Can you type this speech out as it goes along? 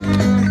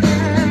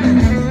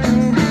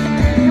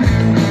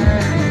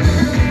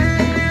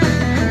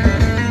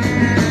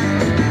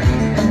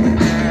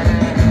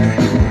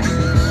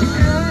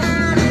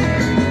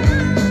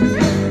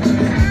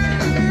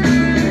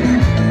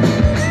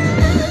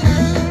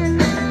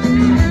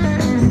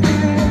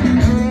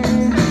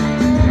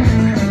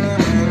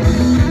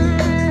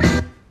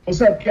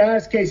What's up,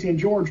 guys? Casey and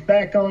George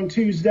back on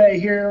Tuesday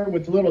here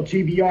with a little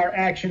GBR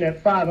action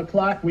at 5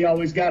 o'clock. We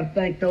always got to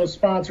thank those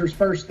sponsors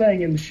first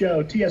thing in the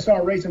show.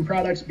 TSR Racing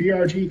Products,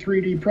 BRG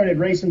 3D printed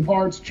racing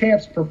parts,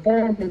 Champs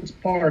Performance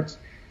Parts,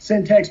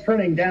 Syntex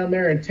Printing down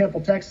there in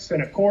Temple, Texas,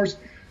 and of course,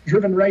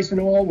 Driven Racing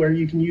Oil, where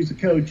you can use the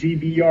code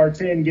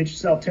GBR10, get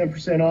yourself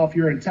 10% off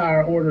your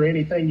entire order,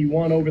 anything you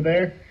want over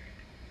there.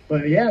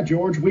 But yeah,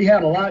 George, we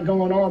had a lot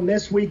going on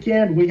this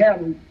weekend. We had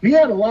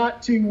a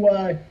lot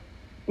to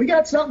we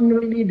got something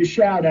we need to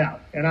shout out,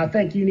 and I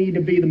think you need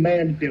to be the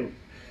man to do it.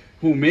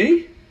 Who,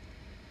 me?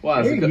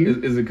 Why? Is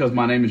it because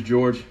my name is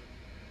George?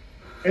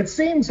 It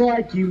seems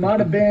like you might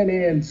have been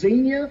in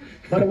Xenia,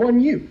 but it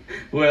wasn't you.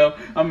 Well,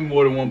 I'm in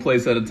more than one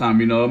place at a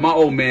time, you know. My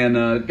old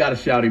man, got to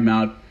shout him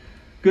out.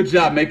 Good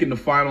job making the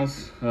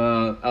finals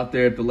out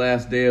there at the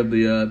last day of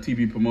the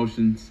TB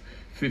Promotions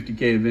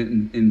 50K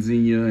event in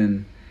Xenia,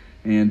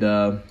 and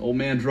old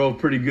man drove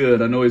pretty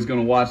good. I know he's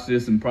going to watch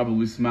this and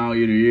probably smile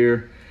ear to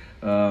ear.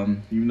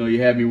 Even though you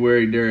had me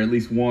worried there at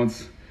least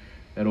once.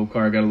 That old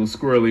car got a little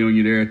squirrely on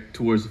you there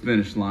towards the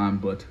finish line,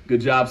 but good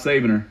job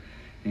saving her.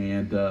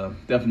 And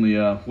definitely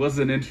was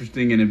an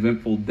interesting and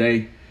eventful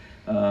day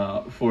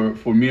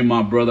for me and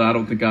my brother. I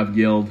don't think I've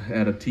yelled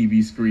at a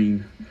TV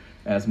screen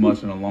as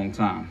much in a long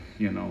time,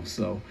 you know.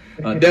 So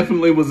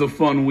definitely was a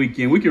fun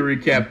weekend. We can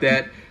recap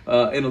that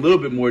in a little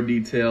bit more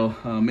detail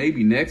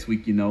maybe next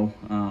week, you know.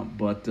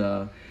 But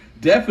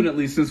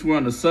definitely, since we're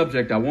on the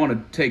subject, I want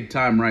to take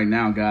time right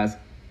now, guys.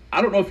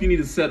 I don't know if you need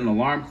to set an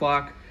alarm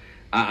clock.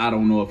 I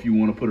don't know if you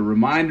want to put a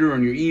reminder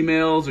on your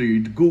emails or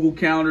your Google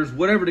calendars,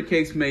 whatever the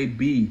case may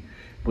be.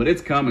 But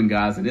it's coming,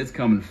 guys, and it's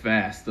coming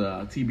fast.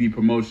 TB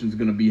Promotions is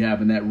going to be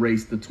having that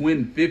race, the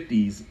Twin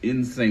 50s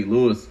in St.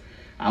 Louis.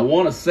 I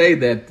want to say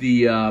that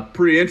the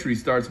pre-entry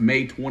starts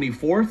May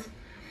 24th.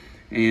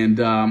 And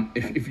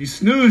if you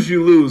snooze,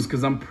 you lose,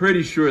 because I'm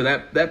pretty sure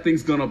that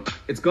thing's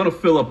it's gonna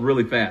fill up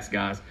really fast,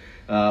 guys.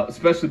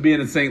 Especially being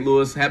in St.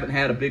 Louis, haven't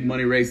had a big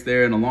money race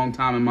there in a long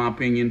time, in my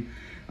opinion.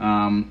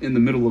 In the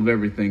middle of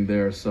everything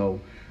there, so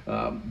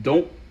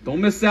don't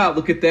miss out.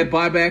 Look at that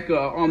buyback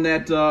on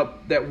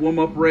that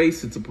warm-up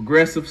race. It's a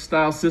progressive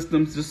style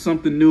system, just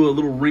something new, a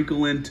little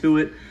wrinkle into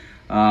it.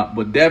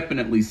 But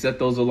definitely set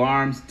those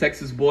alarms.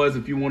 Texas boys,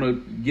 if you want to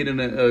get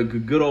in a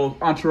good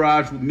old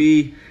entourage with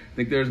me, I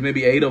think there's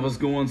maybe 8 of us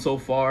going so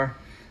far.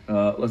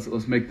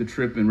 Let's make the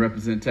trip and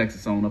represent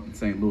Texas on up in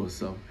St. Louis.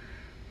 So,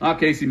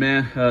 Casey,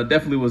 man,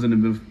 definitely was an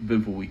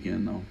eventful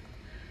weekend, though.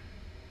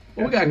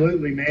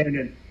 Absolutely, man.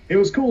 And it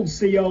was cool to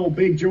see old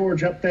Big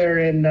George up there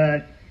in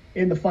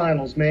the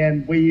finals,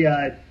 man. We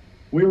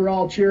were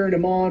all cheering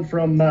him on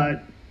from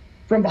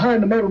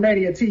behind the Motor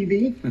Mania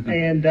TV,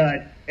 and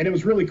it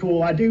was really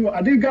cool. I do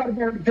got to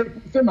wear the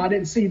picture with him. I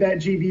didn't see that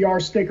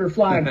GBR sticker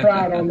flying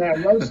proud on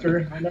that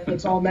Roadster. I know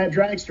it's on that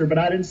Dragster, but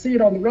I didn't see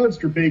it on the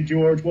Roadster, Big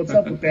George. What's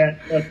up with that?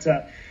 But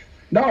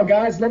no,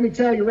 guys, let me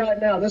tell you right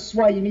now, this is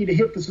why you need to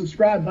hit the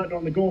subscribe button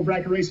on the Going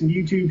Bracket Racing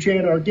YouTube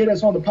channel, or get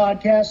us on the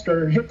podcast,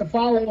 or hit the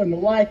follow and the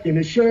like and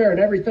the share and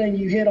everything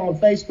you hit on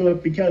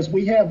Facebook, because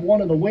we have one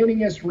of the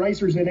winningest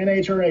racers in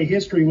NHRA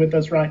history with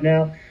us right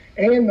now,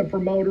 and the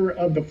promoter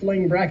of the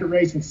Fling Bracket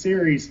Racing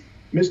Series,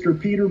 Mr.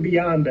 Peter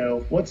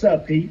Biondo. What's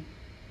up, Pete?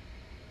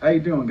 How you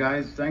doing,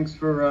 guys? Thanks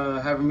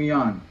for having me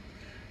on.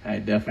 Hey,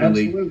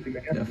 definitely. Absolutely,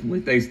 man.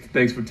 Definitely.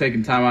 Thanks for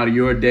taking time out of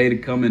your day to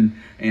come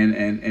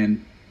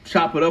and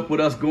chop it up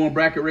with us Going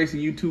Bracket Racing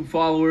YouTube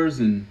followers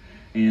and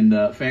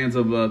fans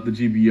of the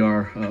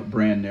GBR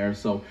brand there.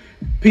 So,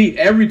 Pete,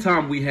 every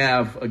time we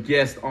have a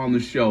guest on the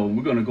show,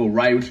 we're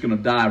just going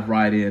to dive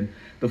right in.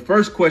 The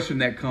first question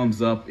that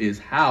comes up is,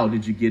 how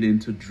did you get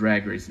into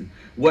drag racing?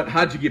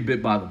 How'd you get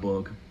bit by the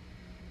bug?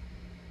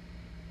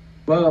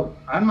 Well,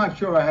 I'm not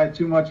sure I had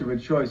too much of a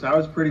choice. I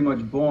was pretty much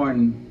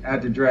born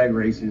at the drag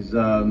races.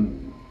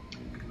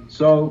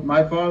 So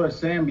my father,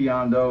 Sam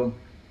Biondo,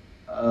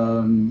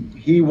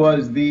 he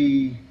was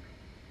I'm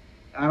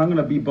going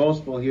to be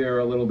boastful here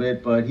a little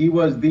bit, but he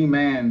was the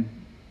man,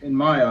 in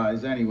my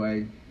eyes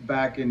anyway,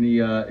 back in the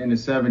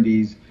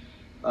 70s.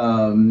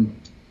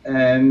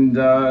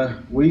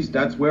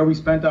 That's where we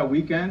spent our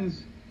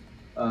weekends.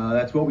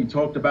 That's what we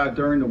talked about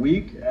during the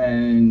week,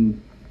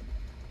 and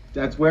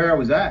that's where I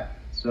was at.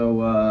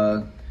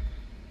 So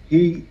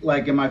he,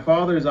 like in my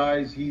father's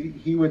eyes,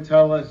 he would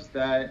tell us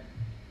that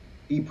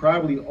he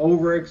probably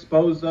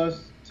overexposed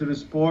us to the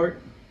sport.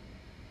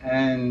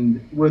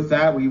 And with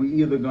that, we were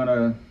either going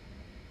to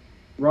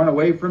run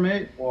away from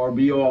it or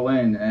be all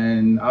in.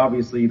 And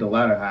obviously the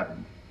latter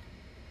happened.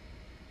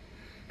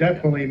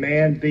 Definitely,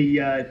 man.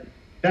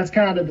 That's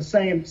kind of the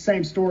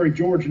same story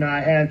George and I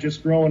had,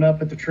 just growing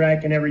up at the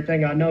track and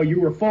everything. I know you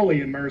were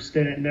fully immersed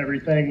in it and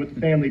everything with the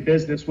family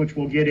business, which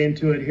we'll get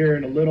into it here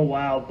in a little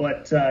while.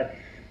 But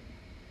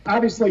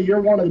obviously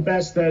you're one of the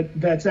best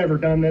that's ever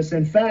done this.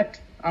 In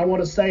fact, I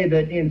want to say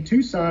that in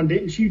Tucson,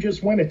 didn't you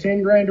just win a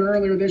 10 grand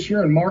earlier this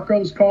year in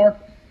Marco's car?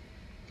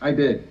 I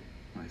did.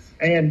 Nice.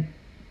 And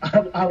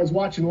I was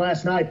watching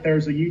last night.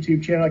 There's a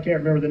YouTube channel. I can't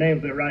remember the name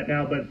of it right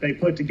now, but they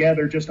put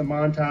together just a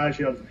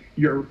montage of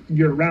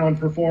your round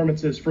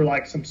performances for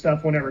like some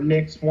stuff whenever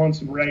Nick's won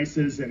some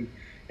races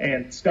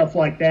and stuff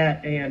like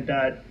that. And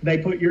they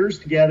put yours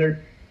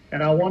together.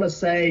 And I want to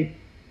say,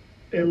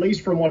 at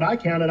least from what I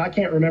counted, I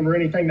can't remember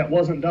anything that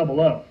wasn't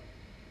 00.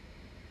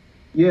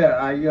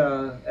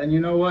 Yeah, and you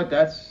know what?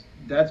 That's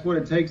what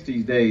it takes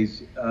these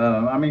days.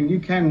 I mean, you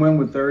can win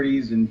with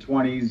 30s and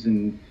 20s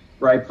and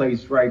right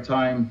place, right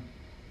time.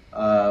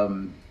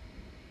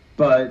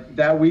 But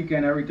that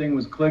weekend, everything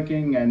was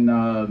clicking.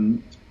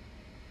 And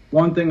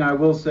one thing I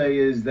will say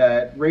is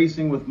that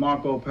racing with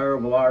Marco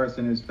Perovalaris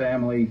and his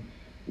family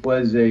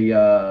was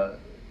a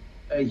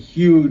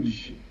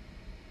huge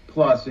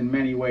plus in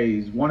many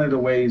ways. One of the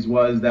ways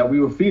was that we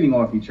were feeding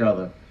off each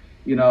other,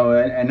 you know,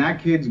 and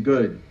that kid's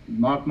good.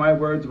 Mark my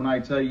words when I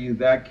tell you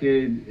that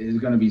kid is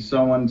going to be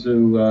someone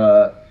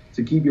to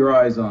keep your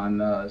eyes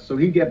on. So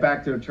he'd get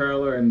back to the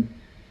trailer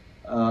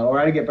or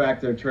I'd get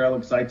back to the trailer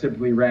because I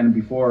typically ran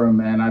before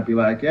him, and I'd be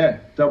like, yeah,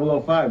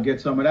 005,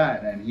 get some of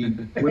that. And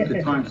he'd whip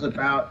the time slip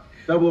out,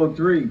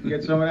 003,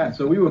 get some of that.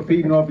 So we were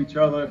feeding off each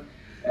other,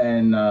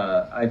 and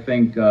I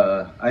think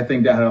that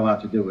had a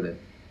lot to do with it.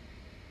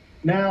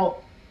 Now,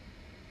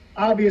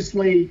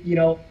 obviously, you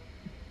know,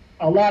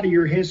 a lot of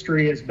your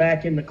history is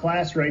back in the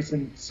class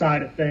racing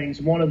side of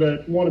things. One of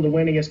the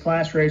winningest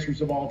class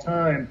racers of all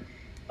time.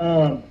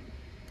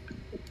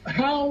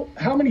 How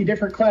many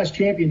different class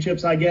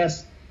championships, I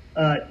guess,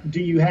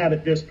 do you have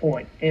at this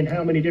point, and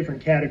how many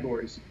different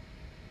categories?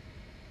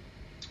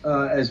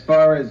 As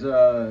far as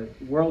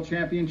world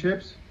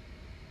championships?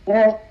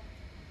 Well,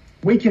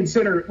 we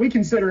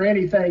consider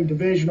anything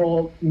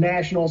divisional,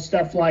 national,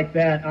 stuff like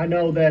that. I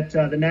know that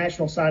the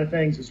national side of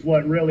things is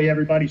what really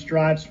everybody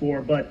strives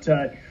for, but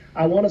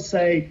I want to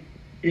say,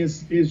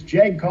 is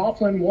Jeg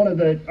Coughlin one of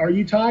the? Are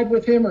you tied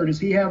with him, or does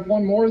he have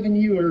one more than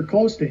you, or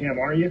close to him?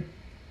 Are you?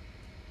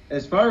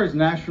 As far as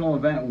national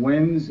event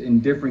wins in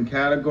different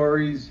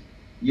categories,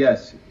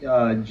 yes,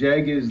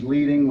 Jeg is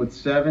leading with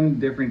 7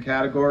 different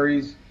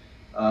categories,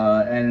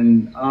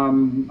 and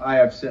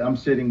I'm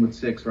sitting with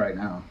 6 right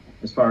now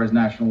as far as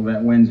national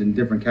event wins in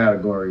different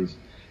categories.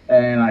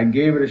 And I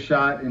gave it a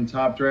shot in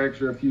Top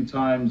Dragster a few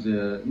times,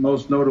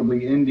 most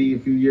notably Indy a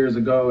few years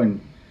ago, and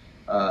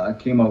I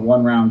came up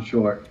 1 round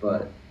short.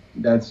 But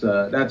that's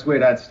where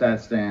that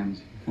stat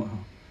stands. Wow.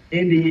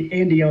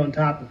 Indy on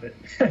top of it.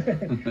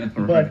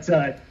 Right.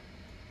 But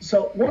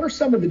so what are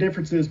some of the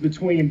differences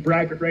between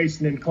bracket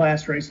racing and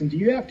class racing? Do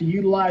you have to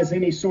utilize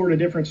any sort of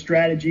different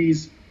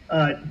strategies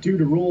due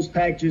to rules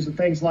packages and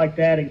things like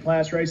that in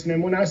class racing?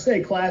 And when I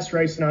say class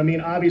racing, I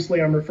mean,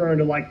 obviously I'm referring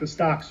to like the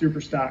stock,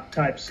 super stock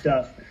type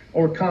stuff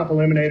or comp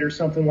eliminator,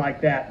 something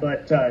like that.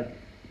 But,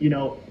 you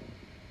know,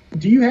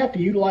 do you have to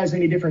utilize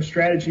any different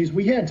strategies?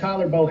 We had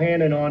Tyler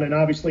Bohannon on, and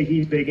obviously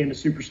he's big into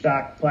super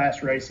stock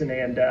class racing.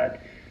 And,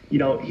 you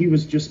know, he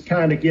was just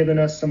kind of giving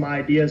us some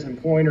ideas and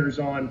pointers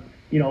on,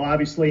 you know,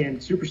 obviously in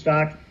super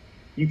stock,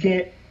 you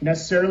can't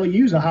necessarily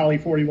use a Holley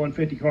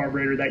 4150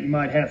 carburetor that you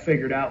might have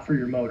figured out for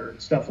your motor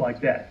and stuff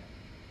like that.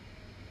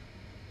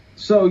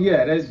 So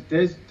yeah, there's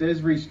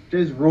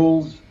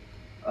rules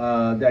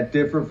that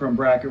differ from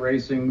bracket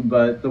racing,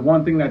 but the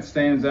one thing that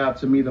stands out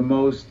to me the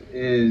most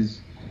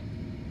is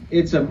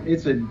it's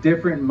a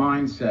different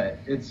mindset.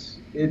 It's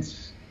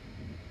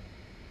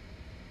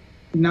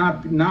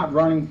not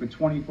running for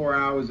 24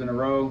 hours in a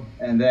row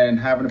and then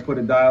having to put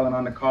a dial in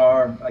on the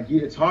car. Like,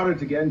 it's harder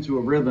to get into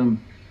a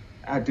rhythm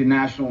at the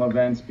national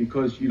events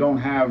because you don't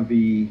have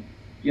you're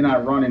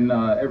not running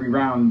every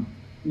round,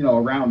 you know,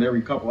 around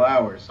every couple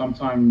hours.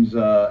 Sometimes,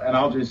 and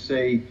I'll just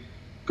say,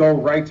 go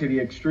right to the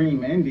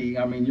extreme Indy.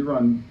 I mean, you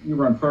run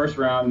first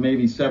round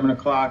maybe 7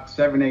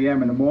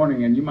 a.m. in the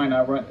morning, and you might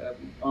not run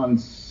on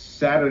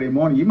Saturday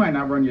morning. You might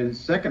not run your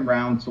second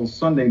round till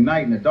Sunday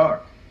night in the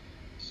dark.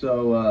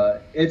 So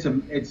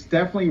it's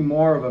definitely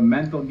more of a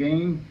mental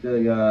game,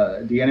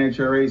 the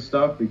NHRA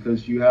stuff,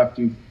 because you have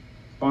to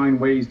find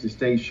ways to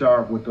stay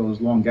sharp with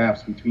those long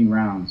gaps between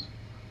rounds.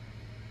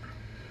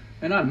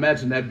 And I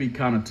imagine that'd be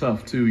kind of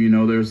tough too. You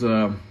know, there's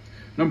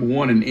number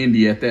one in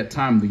Indy at that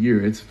time of the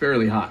year, it's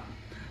fairly hot.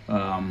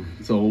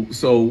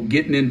 So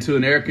getting into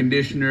an air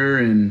conditioner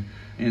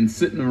and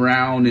sitting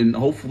around, and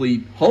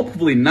hopefully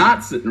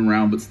not sitting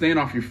around, but staying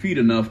off your feet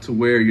enough to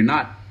where you're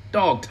not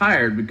dog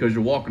tired because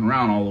you're walking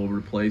around all over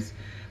the place.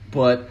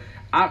 But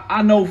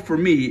I know for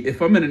me,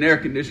 if I'm in an air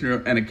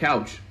conditioner and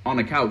on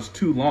a couch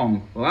too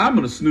long, well, I'm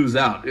going to snooze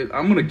out.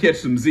 I'm going to catch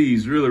some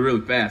Z's really,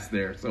 really fast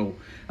there. So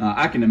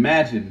I can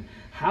imagine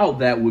how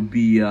that would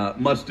be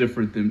much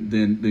different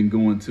than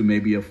going to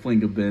maybe a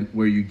fling event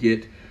where you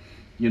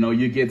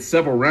get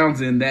several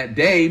rounds in that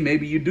day.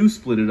 Maybe you do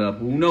split it up.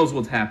 Who knows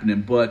what's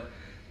happening, but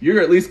you're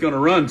at least going to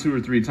run 2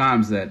 or 3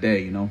 times that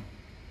day, you know?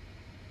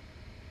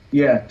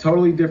 Yeah,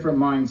 totally different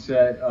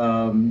mindset.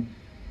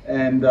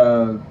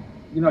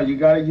 You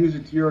got to use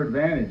it to your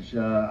advantage.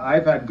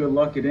 I've had good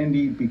luck at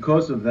Indy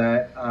because of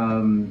that.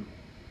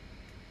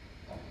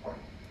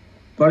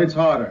 but it's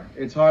harder.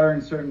 It's harder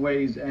in certain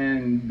ways.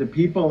 And the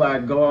people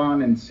that go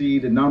on and see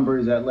the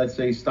numbers at, let's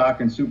say, Stock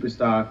and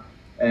Superstock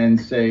and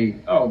say,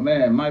 oh,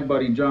 man, my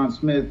buddy John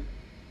Smith,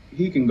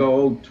 he can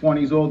go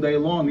 20s all day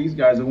long. These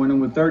guys are winning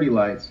with 30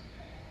 lights.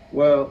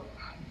 Well,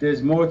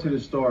 there's more to the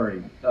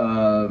story.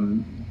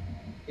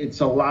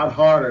 It's a lot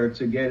harder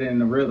to get in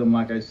the rhythm,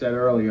 like I said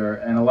earlier,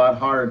 and a lot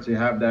harder to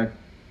have that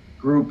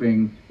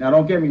grouping. Now,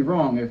 don't get me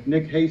wrong. If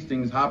Nick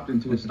Hastings hopped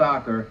into a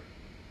stocker,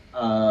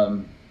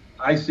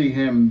 I see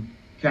him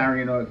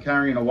carrying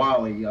a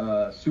Wally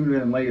sooner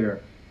than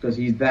later because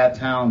he's that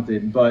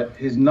talented. But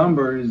his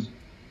numbers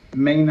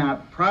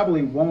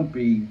probably won't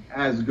be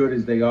as good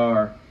as they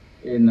are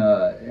in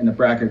the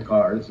bracket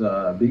cars,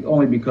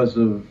 only because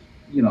of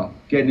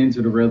getting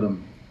into the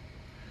rhythm.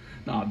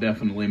 No,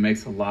 definitely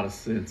makes a lot of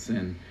sense.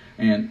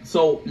 And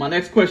so my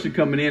next question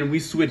coming in,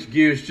 we switch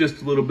gears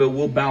just a little bit.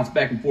 We'll bounce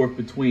back and forth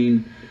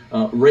between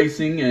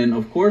racing and,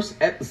 of course,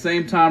 at the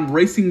same time,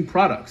 racing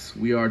products.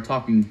 We are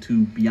talking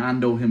to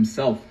Biondo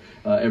himself,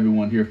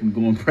 everyone here from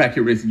Going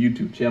Bracket Racing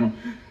YouTube channel.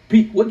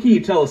 Pete, what can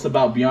you tell us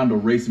about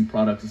Biondo Racing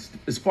Products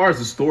as far as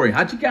the story?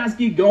 How'd you guys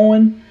get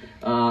going?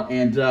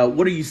 And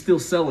what are you still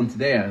selling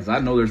today? As I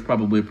know there's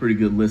probably a pretty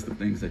good list of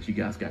things that you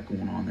guys got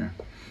going on there.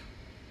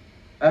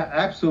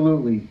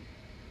 Absolutely.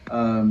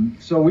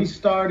 So we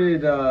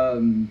started,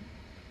 I'm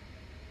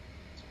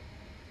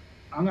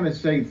going to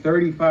say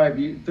 30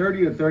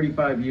 to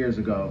 35 years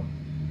ago.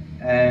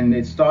 And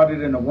it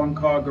started in a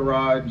one-car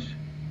garage.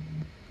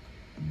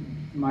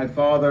 My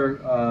father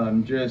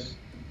just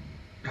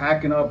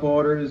packing up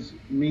orders,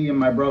 me and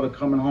my brother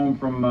coming home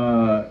from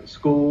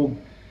school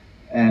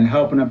and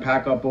helping him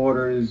pack up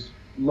orders,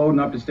 loading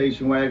up the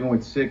station wagon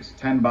with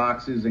 6-10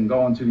 boxes and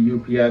going to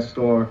the UPS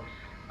store.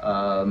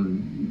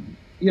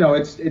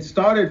 It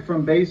started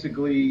from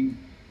basically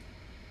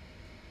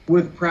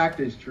with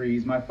practice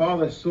trees. My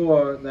father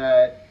saw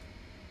that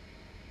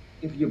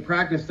if you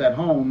practiced at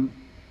home,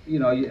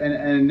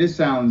 and this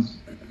sounds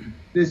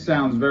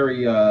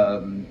very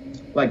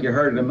like you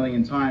heard it a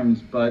million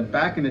times, but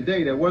back in the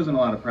day there wasn't a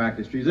lot of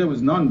practice trees. There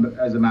was none,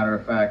 as a matter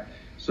of fact.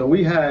 So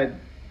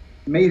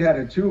mate had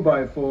a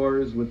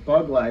 2x4s with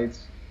bug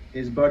lights.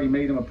 His buddy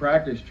made him a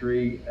practice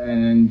tree,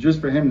 and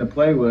just for him to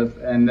play with,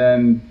 and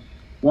then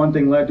one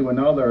thing led to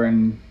another,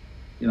 and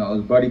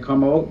his buddy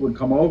would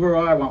come over,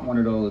 I want one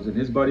of those, and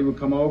his buddy would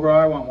come over,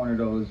 I want one of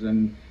those,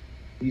 and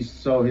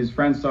so his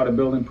friends started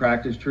building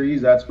practice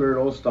trees. That's where it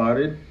all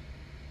started,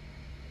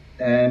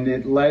 and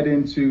it led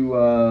into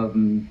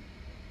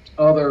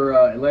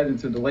it led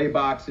into delay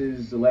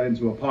boxes. It led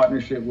into a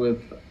partnership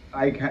with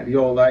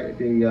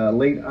the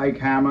late Ike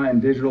Hammer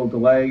and Digital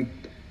Delay.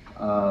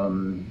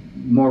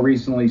 More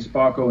recently,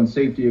 Sparco and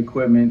Safety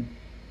Equipment,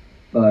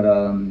 but.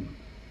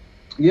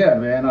 Yeah,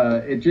 man.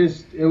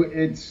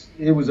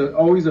 It was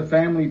always a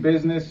family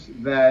business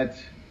that,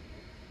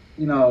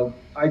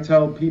 I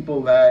tell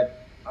people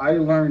that I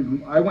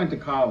went to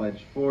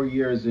college 4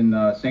 years in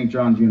St.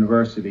 John's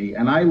University,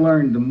 and I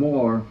learned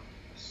more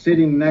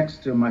sitting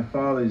next to my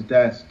father's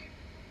desk,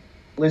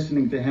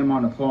 listening to him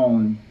on the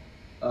phone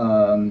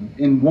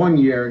in 1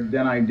 year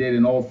than I did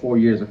in all 4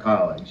 years of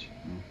college.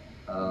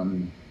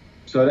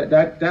 So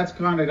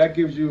that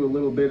gives you a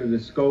little bit of the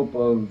scope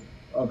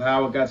of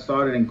how it got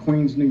started in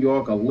Queens, New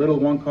York, a little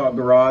one-car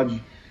garage.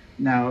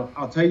 Now,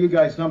 I'll tell you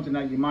guys something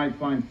that you might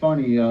find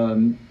funny.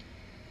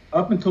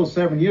 Up until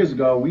 7 years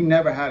ago, we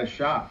never had a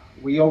shop.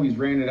 We always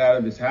ran it out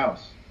of his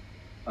house.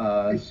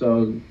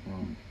 So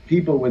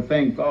people would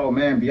think, oh,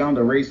 man,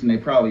 Biondo Racing, they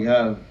probably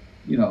have,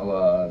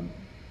 a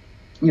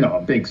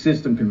big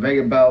system,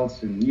 conveyor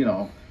belts, and,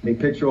 they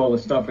picture all the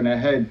stuff in their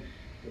head.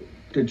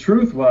 The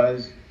truth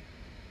was,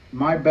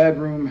 my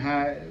bedroom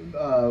had,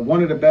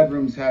 one of the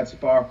bedrooms had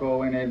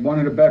Sparco in it, one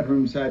of the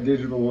bedrooms had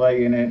Digital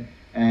Delay in it,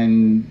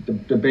 and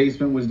the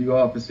basement was the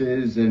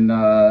offices, and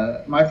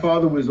my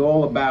father was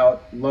all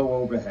about low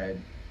overhead,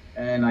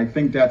 and I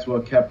think that's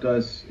what kept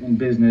us in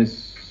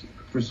business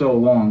for so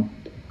long,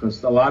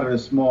 because a lot of the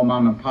small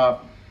mom and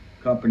pop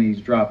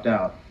companies dropped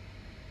out.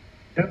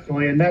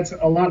 Definitely, and that's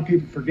a lot of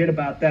people forget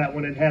about that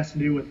when it has to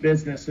do with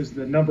business. Is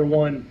the number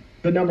one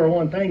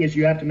thing is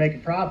you have to make a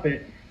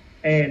profit.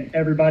 And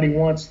everybody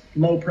wants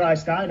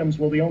low-priced items.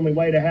 Well, the only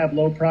way to have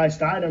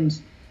low-priced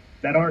items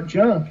that aren't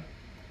junk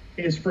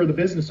is for the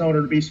business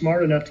owner to be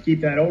smart enough to keep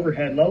that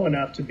overhead low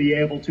enough to be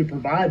able to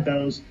provide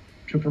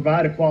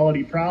a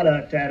quality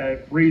product at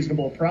a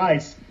reasonable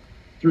price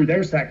through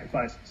their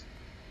sacrifices.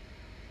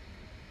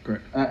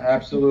 Correct.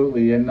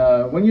 Absolutely. And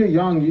when you're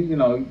young,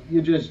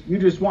 you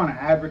just want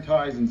to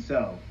advertise and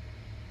sell.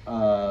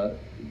 But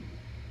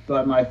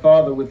my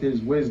father, with his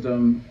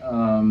wisdom,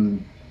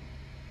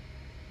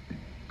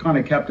 kind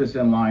of kept us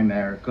in line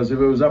there, because if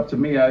it was up to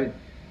me,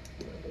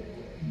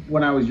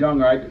 when I was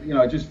younger,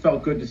 it just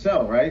felt good to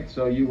sell, right?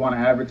 So you want to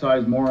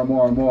advertise more and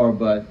more and more,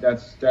 but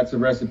that's a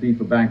recipe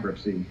for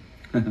bankruptcy.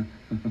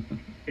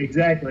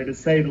 Exactly, to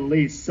say the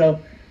least. So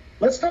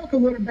Let's talk a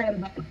little bit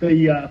about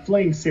the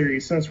Fling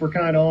series, since we're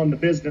kind of on the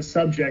business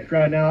subject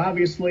right now.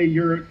 Obviously,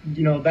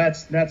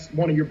 that's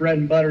one of your bread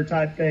and butter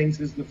type things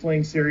is the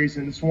Fling series,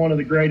 and it's one of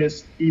the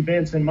greatest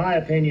events, in my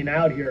opinion,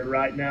 out here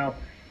right now.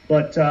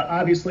 But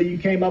obviously, you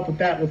came up with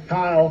that with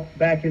Kyle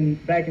back in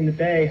the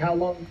day. How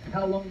long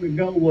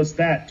ago was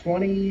that?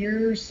 20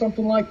 years,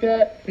 something like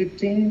that?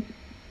 15?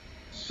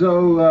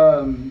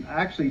 So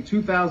actually,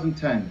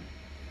 2010.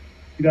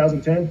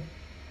 2010.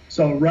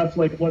 So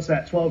roughly, what's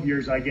that, 12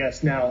 years, I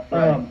guess, now.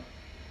 Right.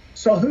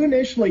 So who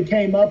initially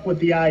came up with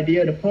the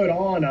idea to put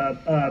on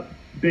a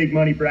big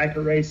money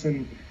bracket race,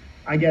 and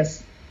I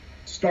guess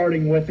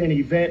starting with an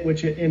event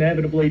which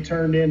inevitably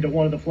turned into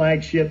one of the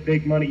flagship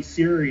big money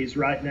series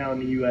right now in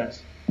the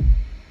U.S.?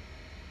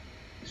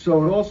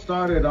 So it all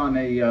started on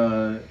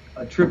a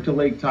trip to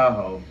Lake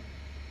Tahoe.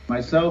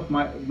 Myself,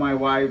 my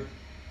wife,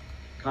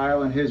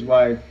 Kyle and his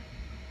wife,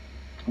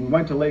 we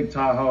went to Lake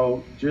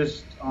Tahoe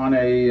just on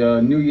a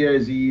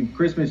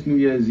Christmas, New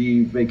Year's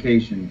Eve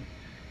vacation.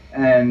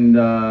 And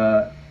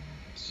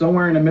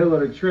somewhere in the middle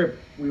of the trip,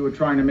 we were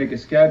trying to make a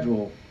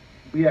schedule.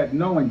 We had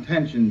no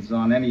intentions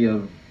on any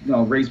of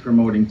race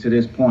promoting to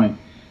this point.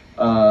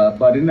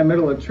 But in the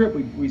middle of the trip,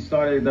 we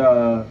started,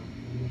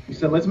 we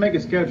said, let's make a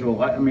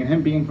schedule. I mean,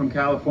 him being from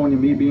California,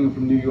 me being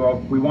from New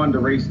York, we wanted to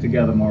race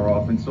together more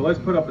often. So let's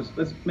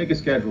make a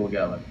schedule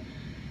together,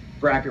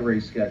 bracket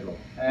race schedule.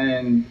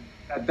 And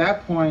at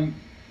that point,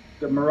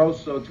 the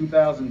Moroso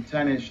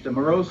 2010-ish, the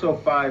Moroso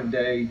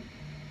 5-day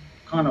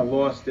kind of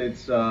lost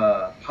its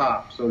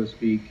pop, so to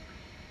speak.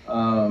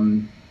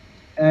 And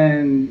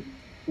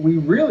we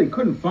really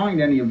couldn't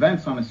find any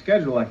events on the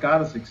schedule that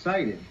got us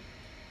excited.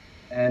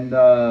 And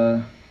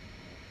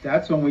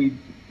that's when we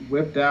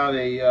whipped out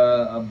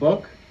a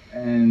book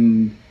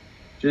and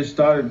just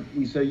started.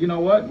 We said, you know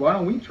what, why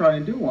don't we try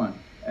and do one?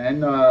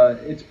 And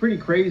it's pretty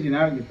crazy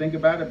now that you think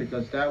about it,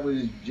 because that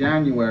was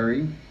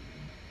January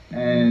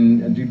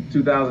and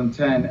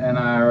 2010, and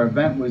our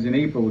event was in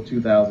April of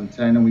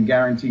 2010, and we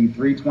guaranteed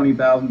three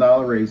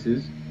 $20,000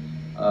 races.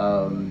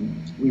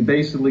 We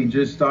basically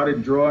just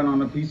started drawing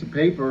on a piece of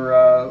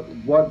paper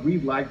what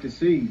we'd like to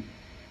see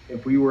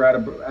if we were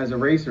as a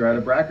racer at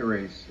a bracket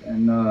race.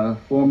 And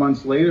 4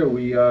 months later,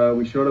 we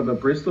showed up at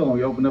Bristol and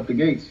we opened up the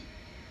gates.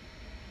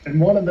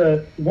 And one of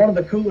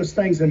the coolest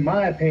things, in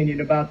my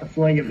opinion, about the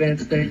Fling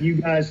events that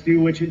you guys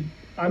do, which is,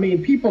 I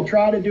mean, people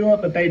try to do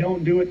it, but they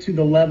don't do it to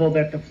the level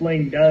that the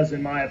Fling does,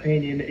 in my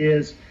opinion,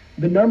 is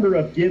the number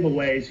of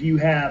giveaways you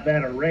have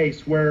at a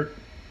race, where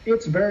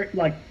it's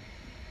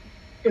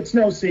it's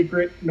no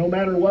secret, no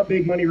matter what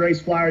big money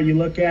race flyer you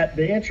look at,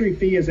 the entry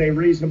fee is a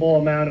reasonable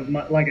amount of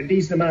a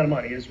decent amount of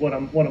money is what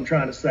I'm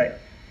trying to say.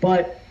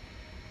 But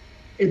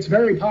it's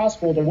very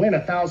possible to win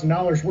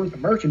 $1,000 worth of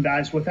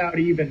merchandise without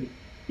even,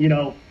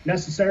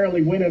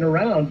 necessarily winning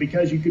around,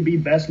 because you could be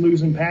best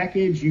losing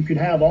package. You could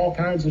have all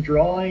kinds of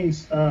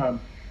drawings. I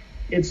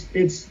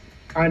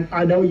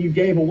know you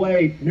gave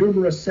away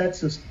numerous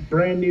sets of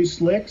brand new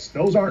slicks.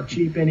 Those aren't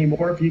cheap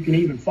anymore, if you can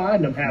even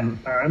find them half the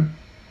time.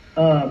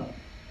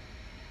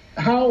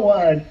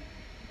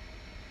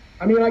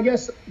 I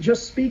guess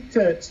just speak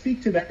to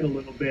that a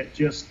little bit,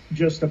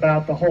 just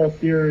about the whole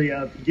theory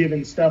of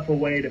giving stuff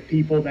away to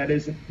people that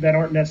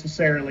aren't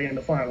necessarily in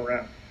the final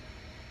round.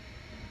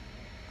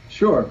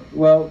 Sure.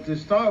 Well, to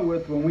start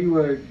with, when we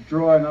were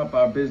drawing up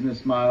our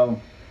business model,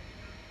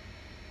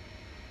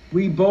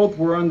 we both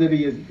were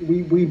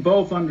we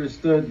both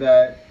understood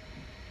that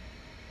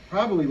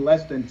probably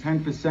less than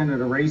 10% of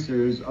the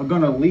racers are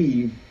going to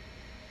leave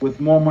with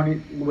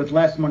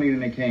less money than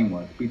they came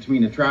with,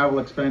 between the travel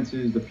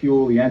expenses, the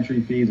fuel, the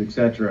entry fees,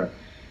 etc.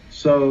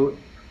 So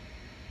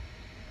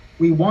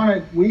we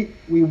wanted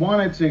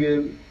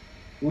to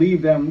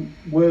leave them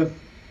with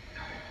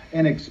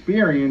an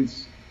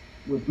experience,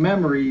 with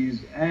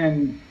memories,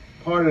 and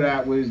part of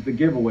that was the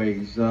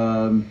giveaways.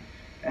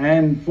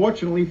 And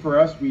fortunately for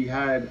us, we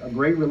had a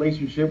great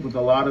relationship with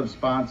a lot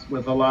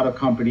of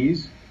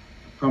companies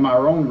from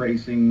our own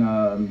racing,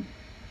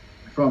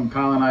 from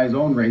Kyle and I's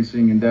own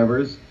racing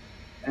endeavors.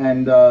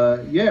 And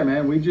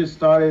we just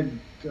started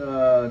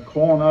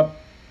calling up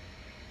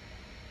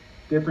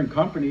different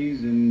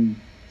companies and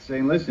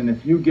saying, listen,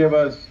 if you give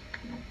us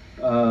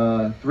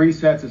 3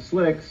 sets of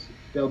slicks,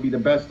 they'll be the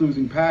best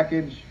losing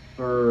package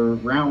for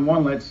round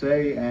 1, let's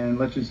say, and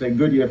let's just say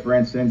Goodyear, for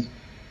instance.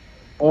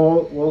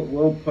 Or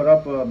we'll put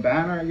up a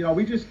banner.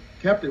 We just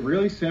kept it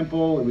really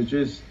simple. It was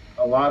just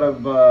a lot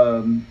of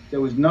there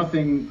was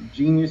nothing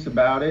genius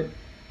about it.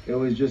 It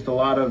was just a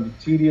lot of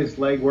tedious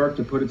legwork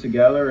to put it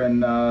together.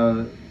 And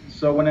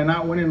so when they're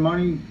not winning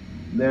money,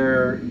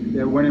 they're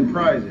winning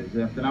prizes.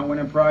 If they're not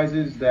winning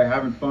prizes, they're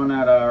having fun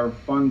at our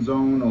fun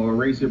zone or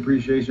race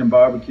appreciation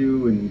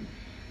barbecue, and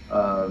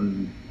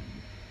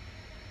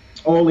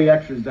all the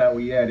extras that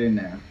we add in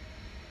there.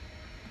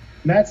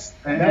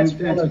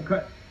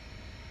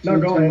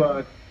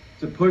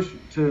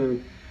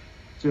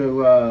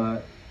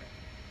 To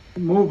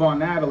move on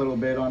that a little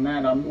bit.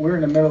 We're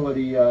in the middle of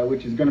the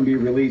which is going to be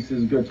released. This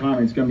is a good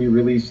time. It's going to be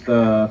released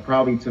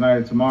probably tonight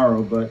or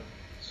tomorrow. But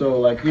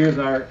so here's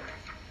our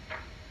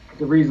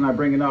the reason I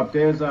bring it up.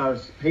 There's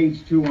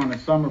page 2 on the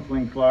Summer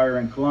Fling flyer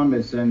in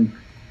Columbus, and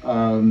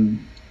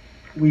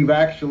we've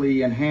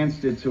actually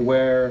enhanced it to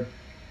where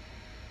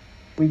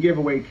we give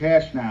away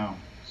cash now.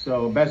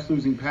 So best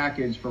losing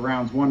package for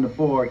rounds 1 to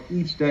 4,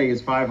 each day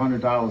is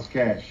 $500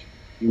 cash.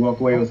 You walk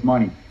away with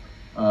money.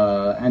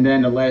 And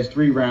then the last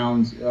 3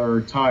 rounds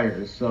are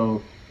tires.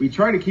 So we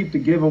try to keep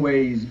the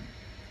giveaways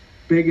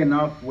big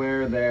enough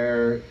where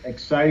they're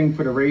exciting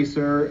for the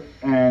racer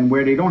and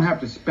where they don't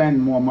have to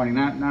spend more money,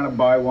 not a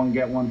buy one,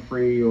 get one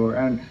free,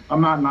 and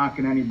I'm not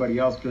knocking anybody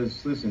else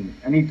because, listen,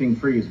 anything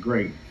free is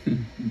great.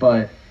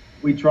 But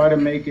we try to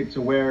make it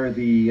to where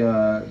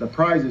the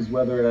prizes,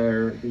 whether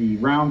they're the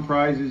round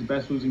prizes,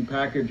 best losing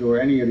package,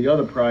 or any of the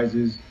other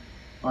prizes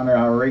on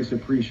our race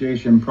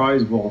appreciation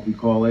prize vault, we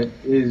call it,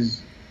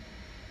 is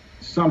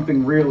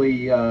something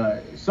really,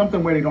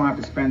 something where they don't have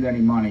to spend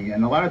any money.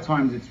 And a lot of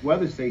times it's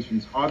weather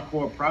stations,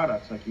 hardcore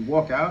products. Like you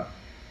walk out,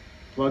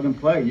 plug and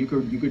play. You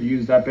could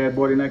use that bad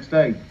boy the next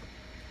day.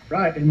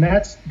 Right, and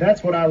that's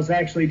what I was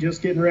actually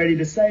just getting ready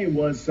to say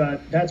was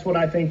that's what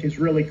I think is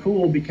really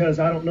cool, because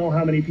I don't know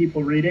how many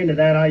people read into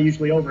that. I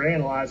usually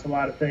overanalyze a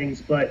lot of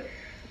things, but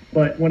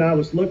when I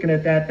was looking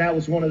at that, that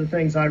was one of the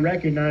things I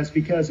recognized,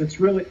 because it's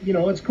really,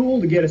 it's cool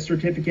to get a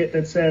certificate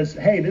that says,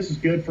 hey, this is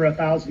good for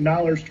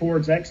 $1,000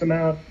 towards X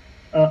amount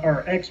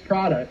or X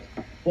product.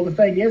 Well, the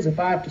thing is, if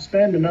I have to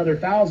spend another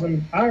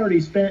 $1,000, I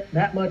already spent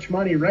that much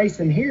money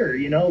racing here,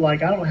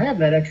 like I don't have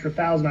that extra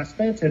 $1,000. I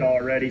spent it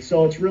already.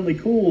 So it's really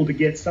cool to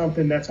get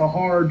something that's a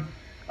hard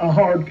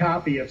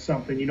copy of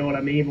something. You know what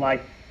I mean?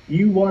 Like,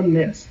 you won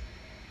this.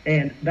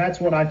 And that's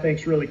what I think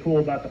is really cool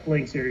about the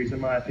Fling series, in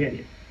my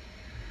opinion.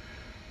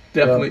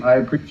 Definitely. Well, I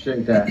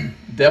appreciate that.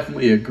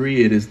 Definitely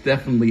agree. It is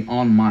definitely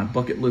on my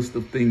bucket list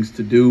of things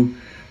to do.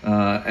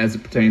 As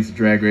it pertains to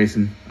drag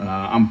racing.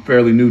 I'm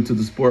fairly new to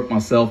the sport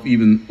myself,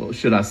 even,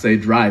 should I say,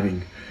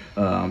 driving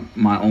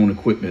my own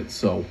equipment.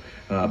 So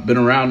been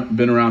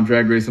around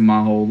drag racing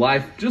my whole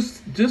life.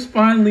 Just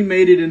finally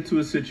made it into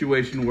a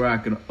situation where I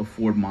could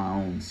afford my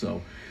own.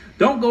 So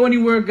don't go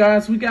anywhere,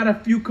 guys. We got a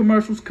few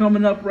commercials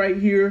coming up right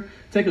here.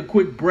 Take a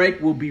quick break.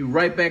 We'll be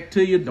right back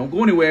to you. Don't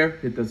go anywhere.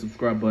 Hit that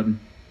subscribe button.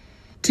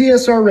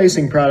 TSR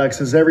Racing Products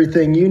has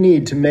everything you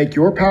need to make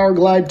your Power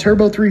Glide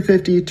Turbo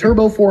 350,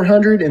 Turbo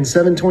 400, and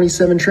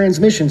 727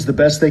 transmissions the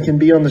best they can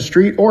be on the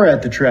street or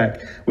at the track.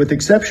 With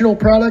exceptional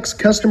products,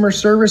 customer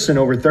service, and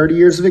over 30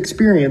 years of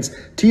experience,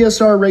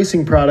 TSR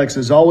Racing Products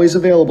is always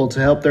available to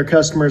help their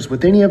customers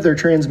with any of their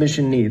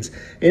transmission needs.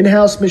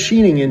 In-house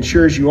machining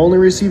ensures you only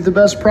receive the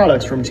best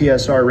products from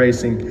TSR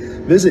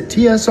Racing. Visit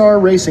TSR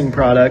Racing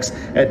Products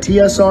at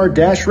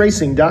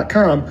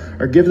tsr-racing.com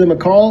or give them a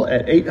call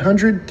at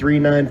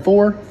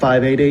 800-394-5889.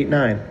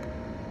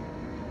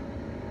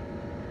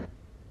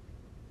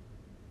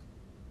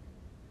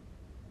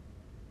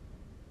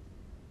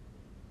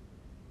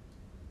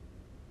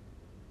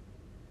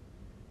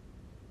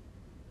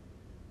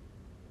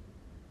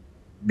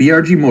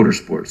 BRG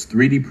Motorsports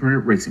 3D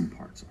printed racing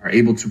parts are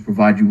able to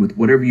provide you with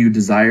whatever you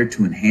desire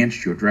to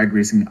enhance your drag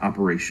racing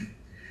operation.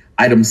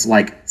 Items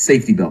like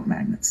safety belt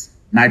magnets,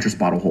 nitrous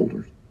bottle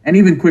holders, and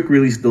even quick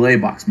release delay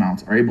box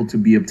mounts are able to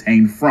be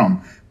obtained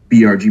from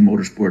BRG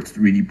Motorsports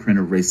 3D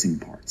printed racing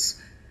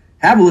parts.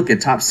 Have a look at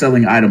top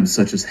selling items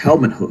such as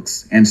helmet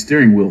hooks and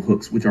steering wheel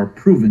hooks, which are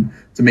proven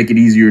to make it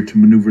easier to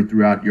maneuver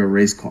throughout your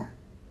race car.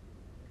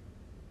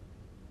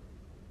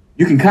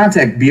 You can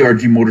contact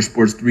BRG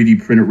Motorsports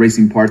 3D printed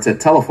racing parts at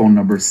telephone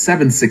number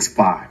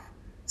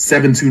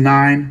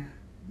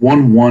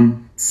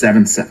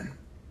 765-729-1177.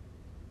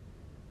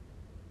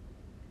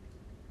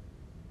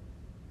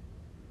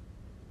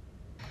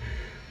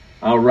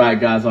 All right,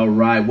 guys. All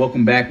right.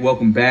 Welcome back.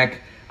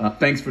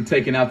 Thanks for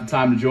taking out the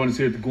time to join us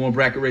here at the Going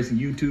Bracket Racing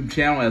YouTube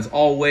channel. As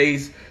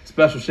always,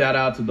 special shout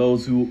out to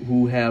those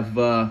who have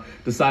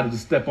decided to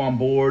step on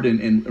board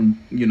and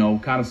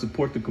kind of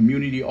support the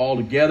community all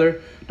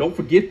together. Don't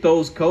forget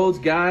those codes,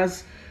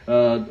 guys.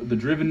 The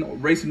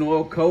Driven Racing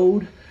Oil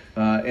code.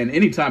 And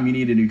anytime you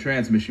need any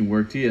transmission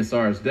work,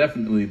 TSR is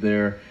definitely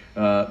there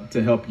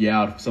to help you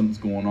out if something's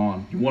going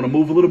on. You want to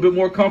move a little bit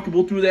more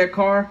comfortable through that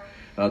car?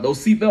 Those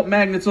seatbelt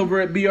magnets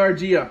over at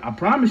BRG, I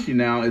promise you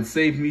now, it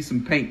saved me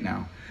some paint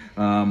now.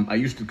 I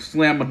used to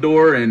slam my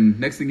door, and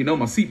next thing you know,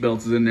 my seatbelt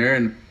is in there,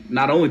 and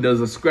not only does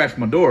it scratch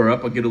my door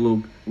up, I get a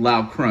little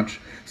loud crunch.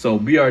 So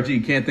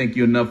BRG, can't thank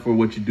you enough for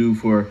what you do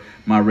for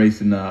my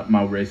racing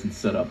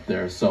setup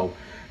there. So,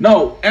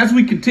 no, as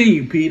we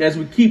continue, Pete, as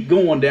we keep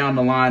going down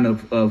the line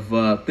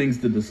of things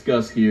to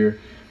discuss here,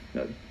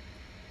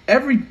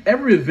 every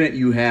event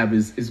you have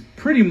is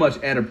pretty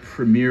much at a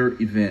premier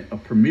event, a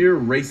premier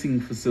racing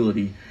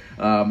facility,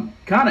 kind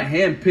of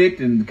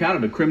handpicked and kind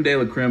of the creme de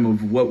la creme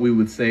of what we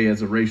would say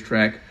as a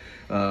racetrack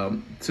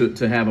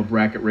to have a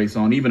bracket race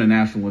on, even a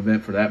national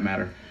event for that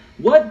matter.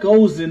 What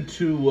goes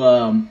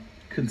into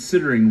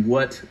considering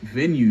what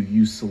venue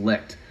you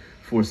select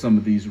for some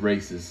of these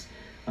races?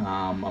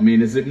 I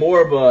mean, is it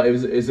more of a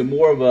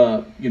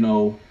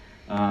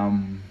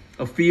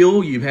a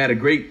feel? You've had a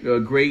great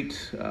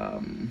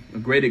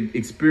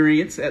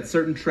experience at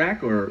certain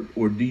track, or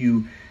do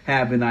you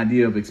have an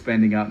idea of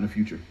expanding out in the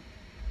future?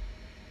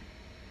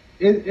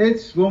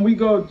 It's when we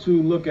go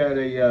to look at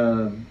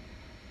a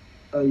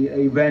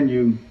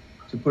venue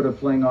to put a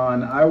fling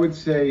on. I would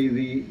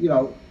say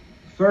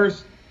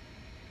first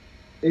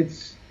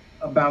it's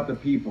about the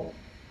people.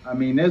 I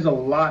mean, there's a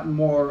lot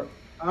more.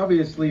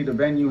 Obviously, the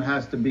venue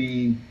has to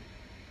be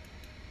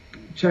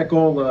check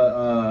all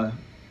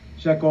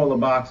the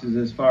boxes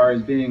as far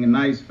as being a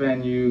nice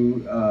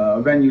venue,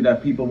 a venue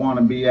that people want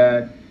to be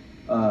at.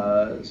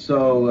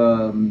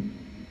 So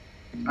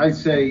I'd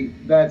say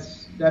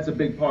that's a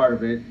big part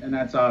of it, and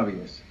that's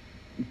obvious.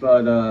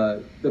 But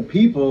the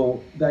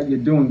people that you're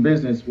doing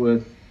business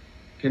with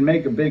can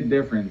make a big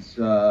difference,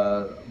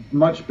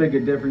 much bigger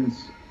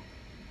difference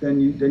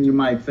than you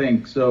might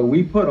think. So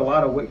we put a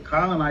lot of weight.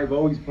 Kyle and I have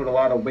always put a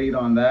lot of weight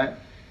on that,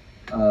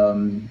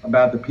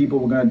 about the people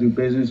we're going to do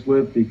business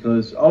with,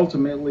 because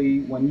ultimately,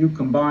 when you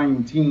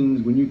combine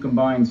teams, when you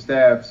combine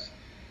staffs,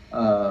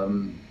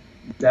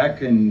 that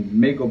can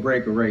make or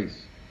break a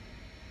race.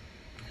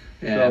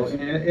 Yeah, so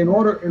in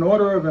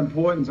order of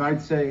importance,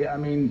 I'd say, I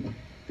mean,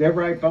 they're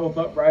both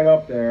right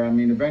up there. I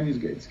mean, the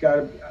venue's, it's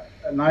got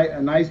a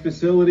nice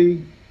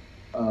facility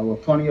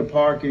with plenty of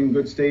parking,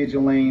 good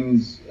staging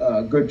lanes,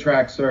 good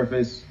track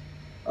surface,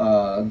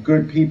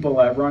 good people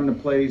that run the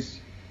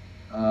place,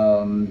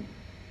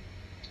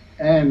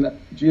 and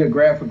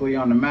geographically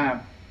on the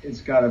map, it's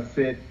got to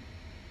fit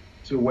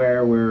to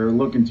where we're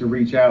looking to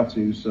reach out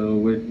to. So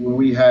when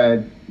we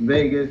had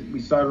Vegas, we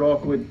started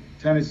off with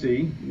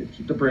Tennessee,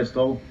 to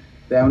Bristol,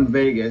 down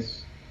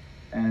Vegas,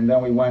 and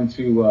then we went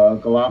to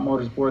Galat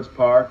Motorsports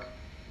Park,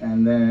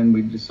 and then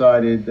we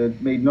decided that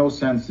it made no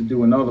sense to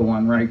do another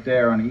one right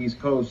there on the East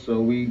Coast. So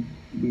we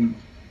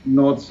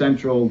North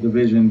Central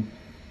Division,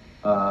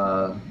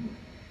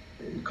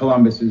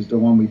 Columbus is the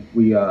one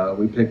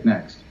we picked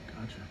next.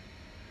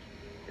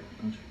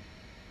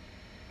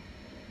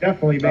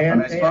 Definitely,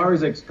 man. As far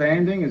as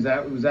expanding, was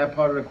that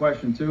part of the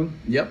question too?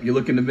 Yep. You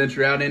looking to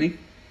venture out any?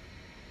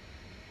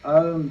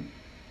 I'd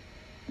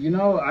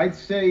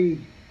say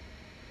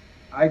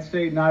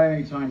not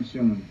anytime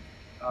soon.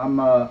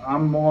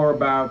 I'm more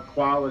about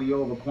quality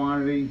over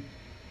quantity,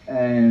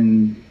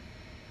 and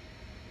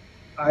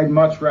I'd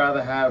much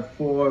rather have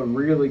 4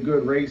 really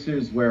good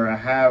racers where I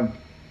have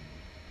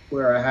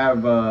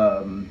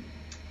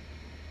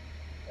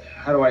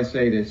how do I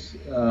say this?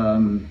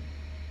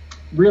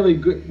 Really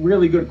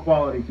good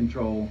quality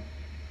control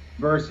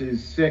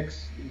versus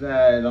 6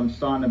 that I'm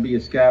starting to be a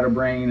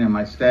scatterbrain and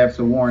my staffs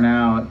are worn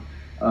out.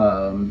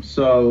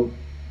 So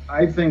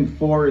I think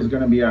 4 is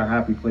going to be our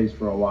happy place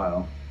for a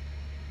while.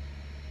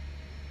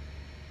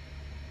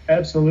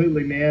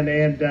 Absolutely, man.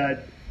 And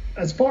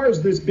as far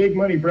as this big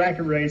money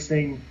bracket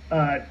racing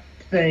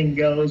thing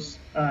goes,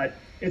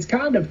 it's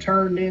kind of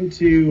turned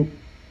into,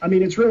 I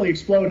mean, it's really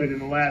exploded in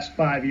the last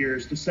 5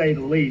 years, to say the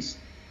least.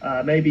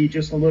 Maybe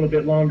just a little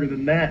bit longer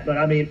than that. But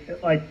I mean,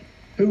 like,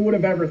 who would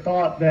have ever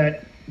thought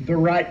that the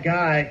right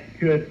guy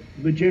could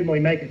legitimately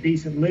make a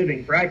decent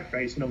living bracket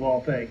racing, of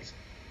all things?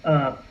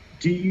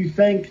 Do you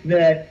think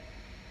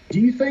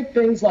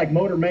things like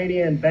Motor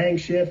Mania and Bang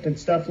Shift and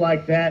stuff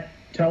like that,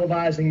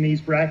 televising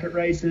these bracket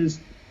races,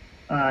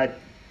 have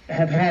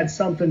had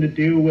something to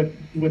do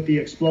with the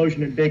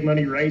explosion in big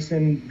money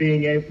racing?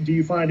 Do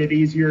you find it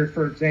easier,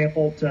 for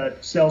example, to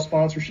sell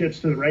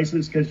sponsorships to the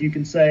races because you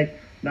can say,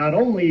 not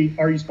only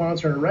are you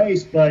sponsoring a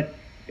race, but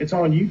it's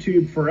on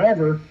YouTube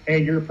forever,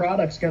 and your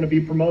product's going to be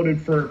promoted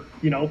for,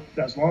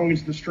 as long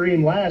as the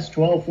stream lasts,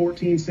 12,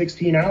 14,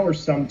 16 hours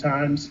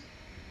sometimes,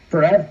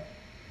 forever.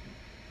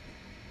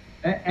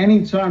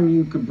 Anytime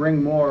you could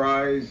bring more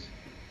eyes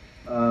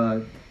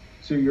to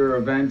your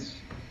events,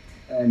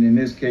 and in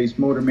this case,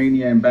 Motor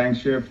Mania and Bang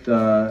Shift,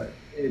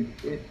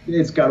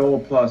 it's got all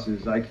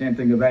pluses. I can't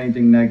think of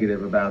anything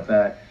negative about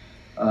that.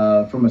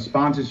 From a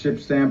sponsorship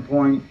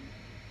standpoint,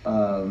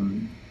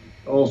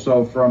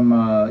 also from,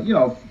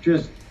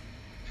 just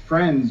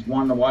friends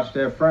wanting to watch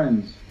their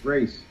friends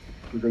race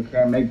because they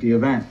can't make the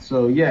event.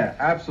 So yeah,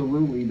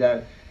 absolutely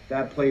that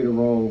played a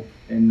role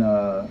in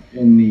I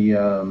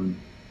mean,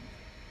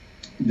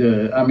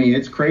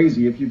 it's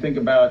crazy. If you think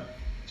about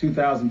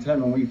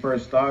 2010 when we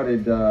first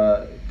started,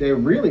 there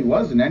really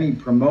wasn't any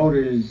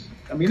promoters.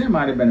 I mean, there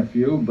might have been a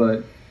few,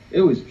 but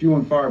it was few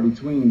and far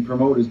between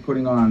promoters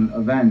putting on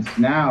events.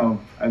 Now,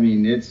 I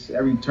mean, it's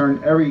every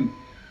corner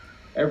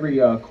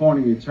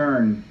you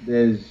turn,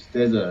 there's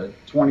a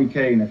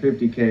 20K and a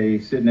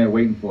 50K sitting there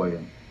waiting for you.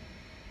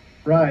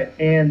 Right.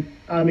 And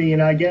I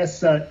mean, I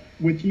guess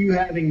with you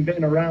having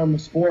been around the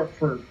sport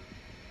for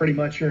pretty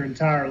much your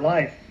entire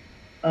life,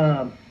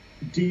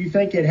 do you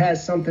think it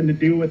has something to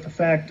do with the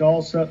fact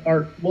also,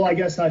 I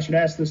guess I should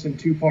ask this in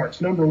 2 parts.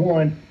 Number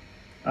one,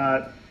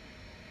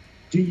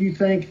 do you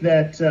think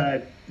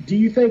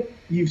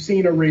you've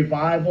seen a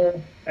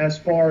revival as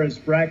far as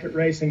bracket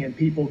racing and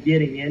people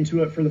getting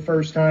into it for the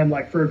first time?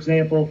 Like, for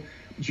example,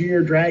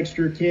 junior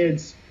dragster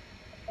kids,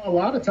 a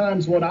lot of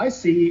times what I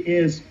see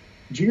is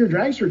junior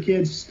dragster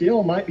kids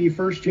still might be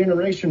first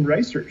generation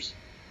racers.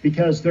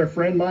 because their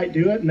friend might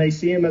do it and they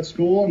see him at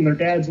school and their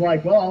dad's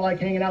like, well, I like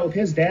hanging out with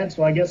his dad,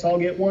 so I guess I'll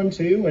get one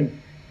too. And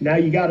now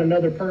you got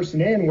another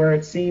person in, where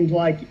it seemed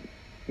like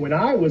when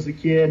I was a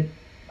kid,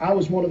 I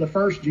was one of the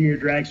first junior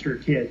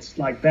dragster kids,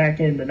 like back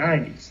in the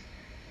 90s.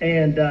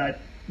 And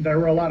there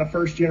were a lot of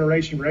first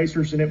generation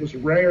racers, and it was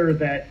rare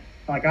that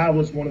like I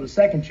was one of the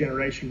second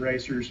generation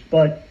racers.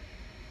 But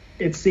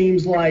it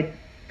seems like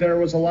there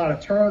was a lot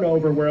of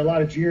turnover where a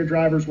lot of junior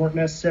drivers weren't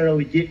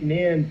necessarily getting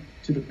in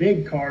to the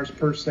big cars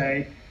per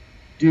se,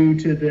 due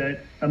to the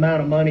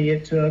amount of money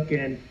it took.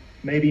 And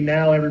maybe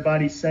now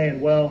everybody's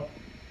saying, well,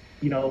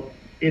 you know,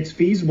 it's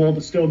feasible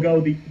to still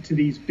go to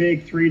these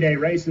big 3-day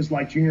races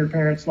like junior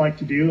parents like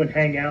to do and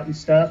hang out and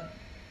stuff.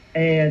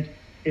 And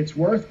it's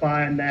worth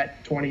buying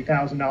that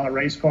 $20,000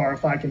 race car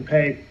if I can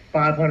pay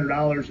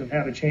 $500 and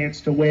have a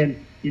chance to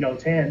win, you know,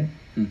 10.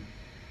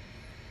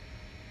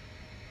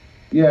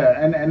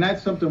 Yeah, and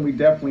that's something we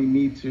definitely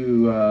need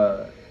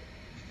to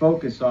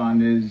focus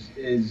on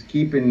is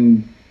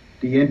keeping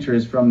the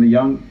interest from the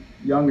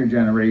younger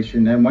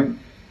generation. And when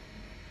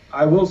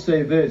I will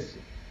say this,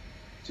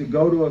 to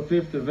go to a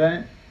 5th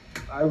event,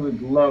 I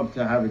would love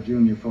to have a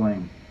junior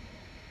fling.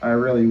 I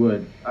really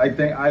would. I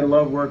think I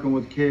love working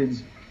with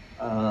kids,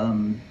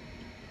 and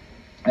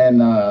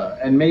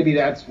maybe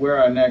that's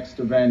where our next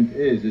event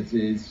is.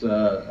 It's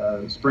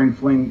a spring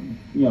fling,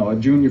 you know, a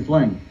junior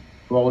fling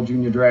for all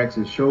junior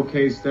dragsters.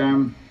 Showcase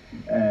them.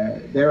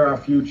 They're our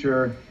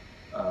future.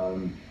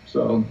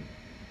 So,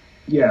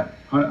 yeah,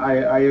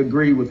 I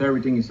agree with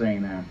everything you're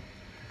saying there.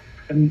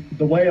 And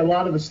the way a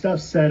lot of the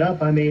stuff's set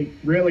up, I mean,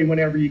 really,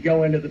 whenever you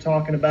go into the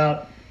talking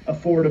about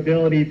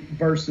affordability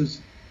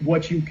versus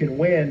what you can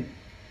win,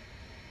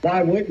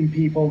 why wouldn't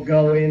people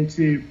go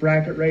into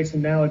bracket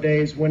racing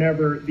nowadays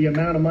whenever the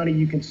amount of money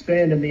you can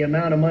spend and the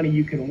amount of money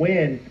you can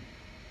win?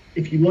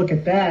 If you look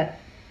at that,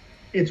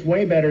 it's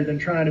way better than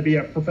trying to be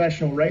a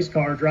professional race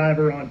car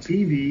driver on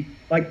TV.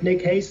 Like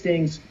Nick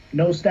Hastings,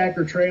 no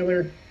stacker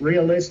trailer.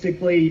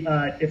 Realistically,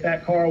 if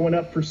that car went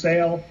up for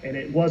sale and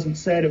it wasn't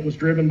said it was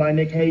driven by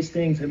Nick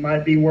Hastings, it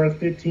might be worth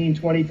 $15,000,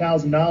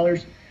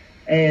 $20,000,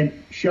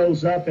 and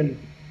shows up. And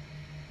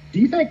do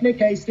you think Nick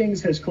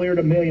Hastings has cleared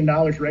 $1 million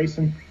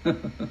racing?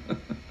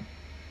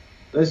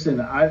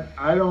 Listen,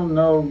 I don't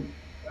know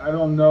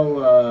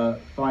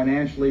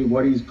financially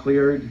what he's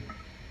cleared,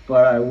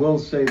 but I will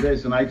say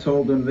this, and I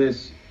told him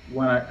this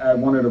when at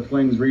one of the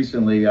flings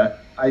recently.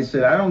 I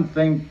said,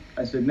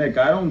 Nick,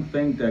 I don't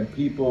think that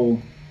people,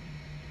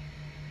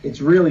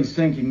 it's really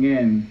sinking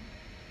in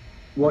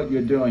what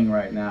you're doing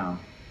right now.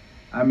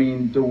 I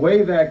mean, the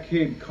way that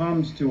kid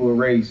comes to a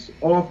race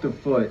off the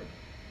foot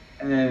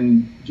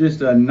and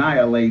just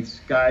annihilates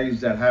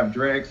guys that have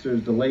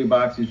dragsters, delay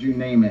boxes, you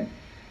name it,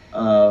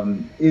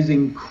 is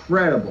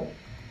incredible.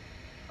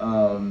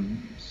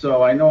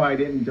 So I know I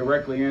didn't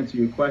directly answer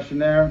your question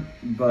there,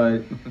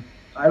 but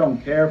I don't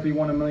care if he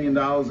won $1 million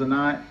or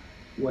not.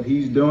 What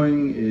he's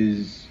doing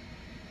is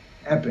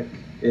epic.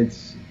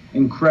 It's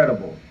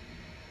incredible.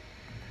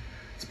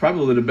 It's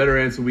probably the better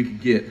answer we could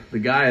get. The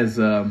guy is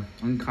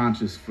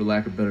unconscious, for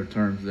lack of better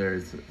terms. There,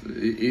 it's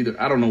either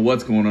I don't know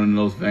what's going on in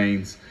those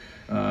veins.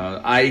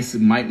 Ice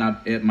might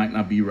not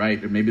be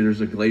right, or maybe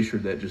there's a glacier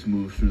that just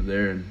moves through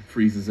there and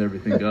freezes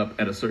everything up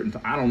at a certain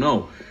time. I don't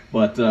know,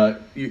 but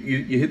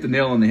you hit the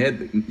nail on the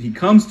head. He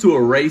comes to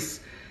a race.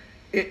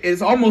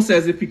 It's almost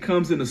as if he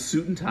comes in a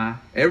suit and tie.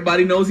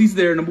 Everybody knows he's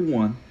there, number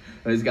one.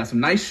 He's got some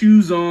nice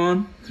shoes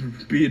on,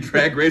 be it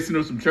drag racing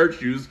or some church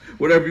shoes,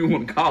 whatever you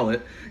want to call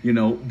it, you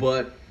know.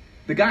 But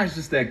the guy's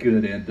just that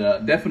good, and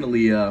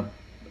definitely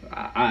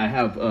I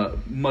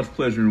have much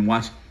pleasure in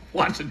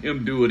watching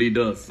him do what he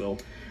does. So,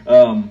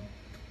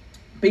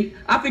 Pete,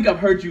 I think I've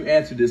heard you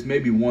answer this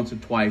maybe once or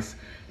twice,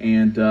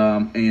 and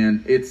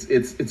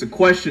it's a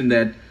question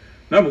that,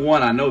 number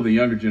one, I know the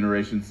younger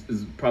generations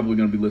is probably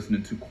going to be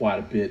listening to quite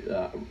a bit,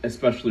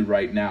 especially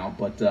right now.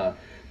 But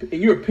in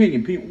your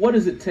opinion, Pete, what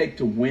does it take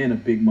to win a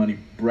big money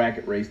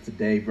bracket race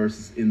today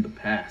versus in the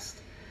past?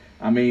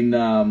 I mean,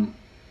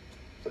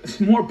 it's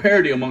more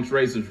parity amongst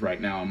racers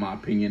right now, in my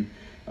opinion.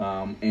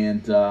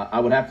 And I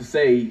would have to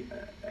say,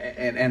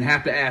 and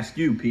have to ask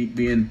you, Pete,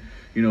 being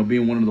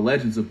one of the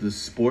legends of this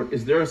sport,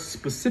 is there a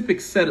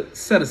specific set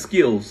of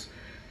skills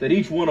that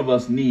each one of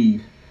us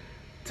need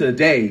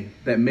today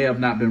that may have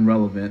not been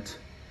relevant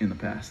in the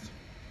past?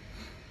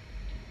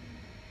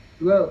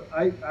 Well,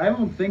 I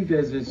don't think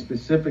there's a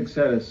specific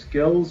set of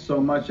skills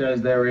so much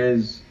as there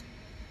is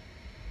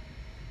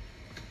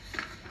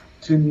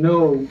to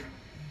know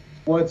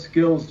what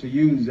skills to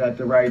use at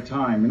the right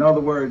time. In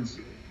other words,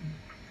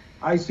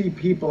 I see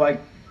people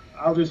like,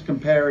 I'll just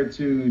compare it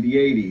to the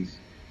 80s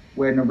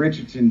when the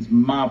Richardsons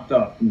mopped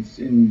up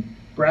in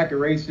bracket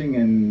racing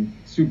and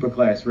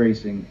superclass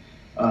racing.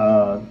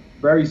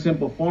 Very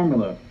simple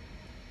formula.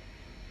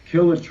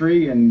 Kill a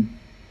tree and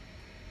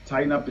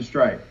tighten up the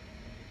stripe.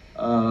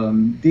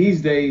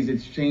 These days,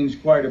 it's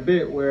changed quite a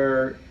bit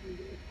where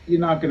you're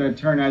not going to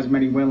turn as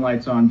many win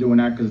lights on doing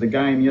that because the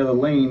guy in the other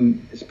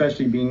lane,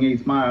 especially being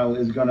 8th mile,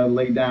 is going to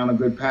lay down a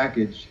good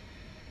package.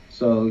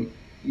 So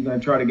you're going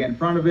to try to get in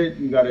front of it.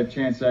 You got a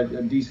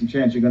decent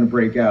chance you're going to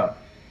break out.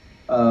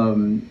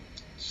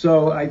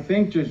 So I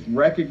think just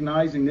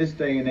recognizing this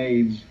day and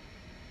age,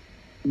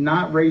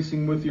 not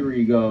racing with your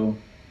ego,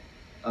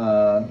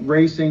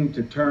 racing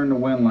to turn the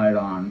win light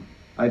on.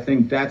 I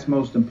think that's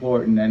most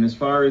important. And as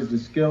far as the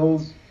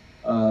skills,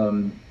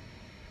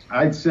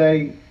 I'd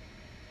say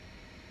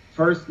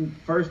first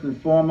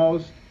and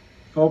foremost,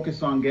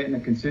 focus on getting a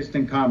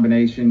consistent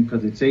combination,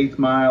 because it's 8th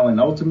mile, and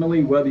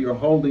ultimately whether you're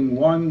holding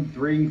 1,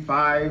 3,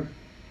 5,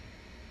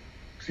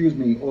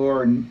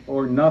 or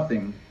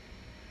nothing,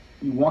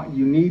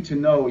 you need to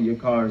know what your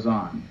car is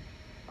on,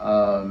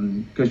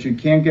 because you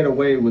can't get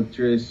away with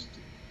just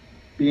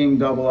being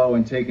 00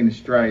 and taking a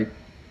stripe.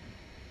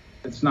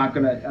 It's not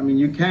gonna. I mean,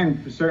 you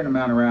can for a certain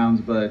amount of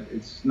rounds, but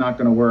it's not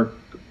gonna work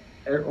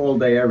all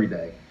day, every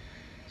day.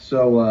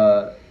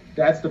 So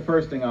that's the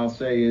first thing I'll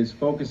say is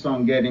focus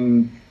on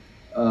getting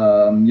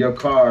your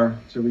car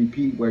to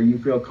repeat where you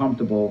feel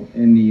comfortable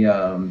in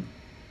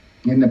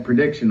the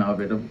prediction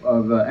of it.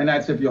 And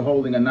that's if you're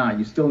holding or not.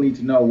 You still need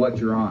to know what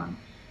you're on.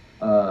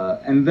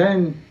 And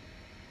then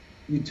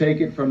you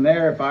take it from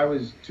there. If I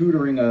was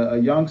tutoring a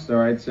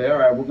youngster, I'd say, all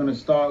right, we're going to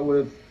start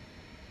with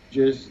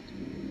just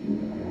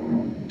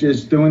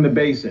doing the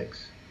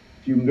basics.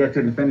 If you can get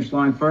to the finish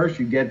line first,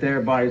 you get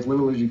there by as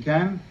little as you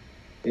can.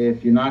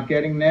 If you're not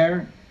getting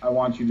there, I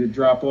want you to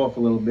drop off a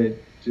little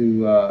bit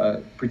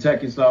to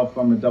protect yourself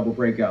from a double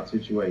breakout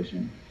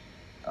situation.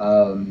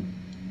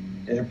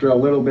 After a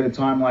little bit of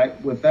time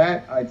with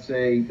that, I'd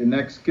say the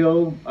next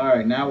skill, all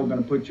right, now we're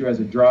going to put you as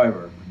a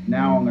driver.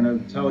 Now I'm going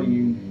to tell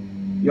you,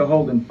 you're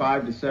holding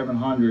 5 to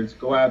 700s.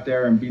 Go out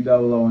there and be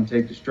 00 and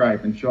take the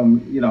stripe and show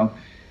them,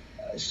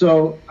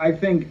 So I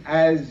think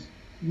as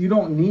you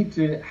don't need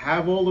to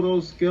have all of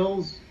those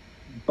skills,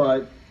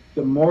 but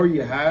the more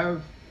you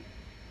have,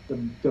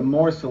 the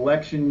more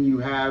selection you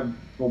have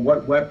for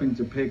what weapon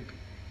to pick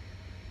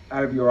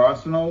out of your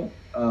arsenal,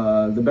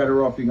 the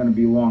better off you're going to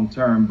be long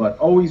term. But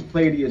always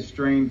play to your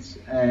strengths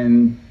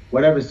and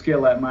whatever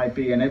skill that might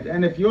be.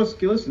 And if your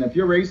skill, listen, if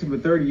you're racing for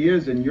 30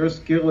 years and your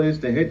skill is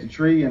to hit the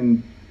tree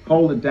and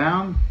hold it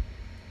down,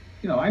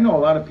 I know a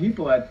lot of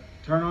people that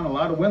turn on a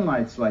lot of win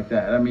lights like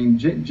that. I mean,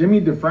 Jimmy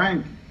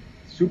DeFrank,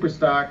 super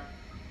stock.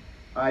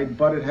 I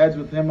butted heads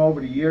with him over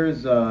the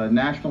years,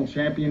 national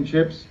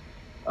championships.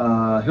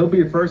 He'll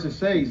be the first to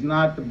say he's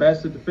not the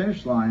best at the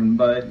finish line,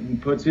 but he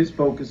puts his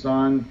focus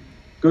on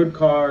good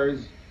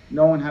cars,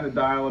 knowing how to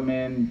dial them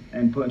in,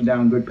 and putting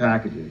down good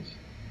packages.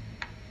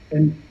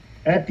 And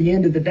at the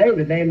end of the day,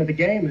 the name of the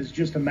game is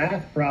just a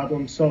math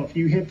problem. So if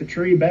you hit the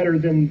tree better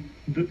than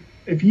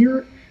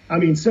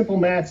simple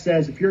math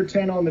says if you're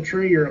 10 on the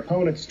tree, your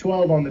opponent's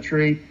 12 on the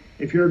tree.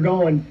 If you're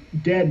going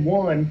dead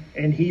 1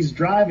 and he's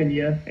driving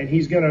you and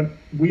he's going to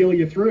wheel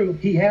you through,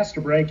 he has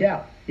to break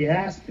out. He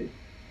has to.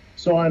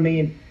 So,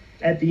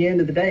 at the end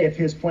of the day, if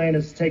his plan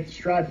is to take the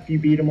stripe, if you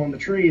beat him on the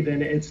tree,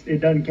 then it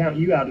doesn't count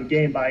you out of the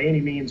game by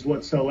any means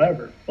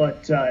whatsoever.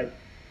 But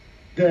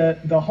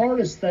the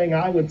hardest thing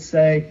I would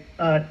say,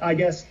 I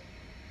guess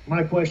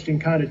my question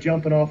kind of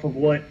jumping off of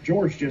what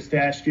George just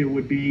asked you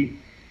would be,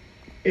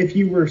 if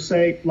you were,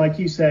 say, like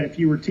you said, if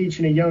you were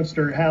teaching a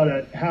youngster how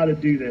to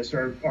do this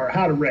or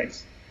how to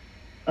race,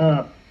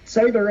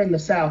 say they're in the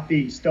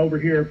Southeast over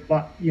here,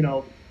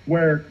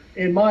 where,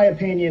 in my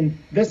opinion,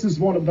 this is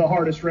one of the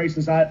hardest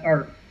places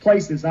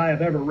I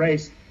have ever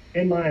raced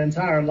in my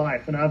entire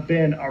life. And I've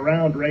been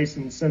around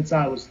racing since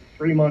I was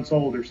 3 months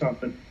old or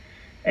something.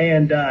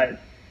 And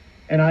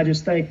I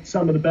just think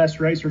some of the best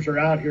racers are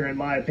out here, in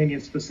my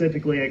opinion,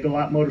 specifically at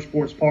Galat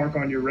Motorsports Park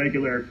on your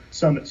regular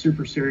Summit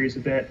Super Series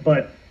event.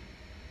 But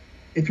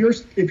if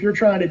you're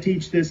trying to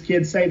teach this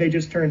kid, say they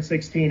just turned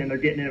 16 and they're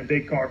getting in a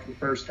big car for the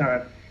first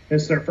time,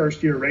 this is their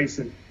first year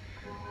racing,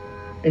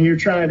 and you're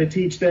trying to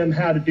teach them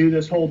how to do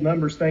this whole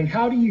numbers thing,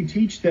 how do you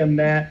teach them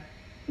that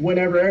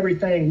whenever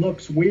everything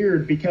looks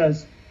weird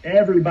because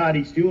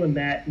everybody's doing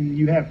that and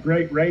you have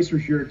great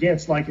racers you're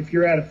against? Like if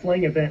you're at a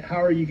fling event, how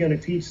are you going to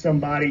teach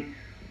somebody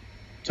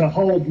to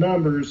hold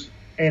numbers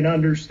and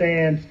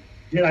understand,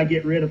 did I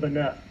get rid of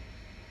enough?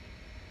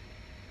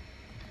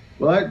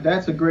 Well,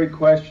 that's a great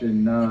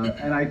question.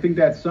 And I think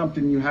that's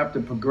something you have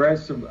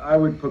to I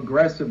would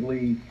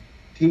progressively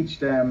teach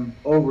them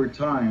over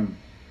time.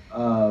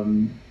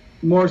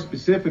 More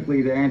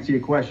specifically, to answer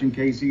your question,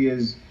 Casey,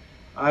 is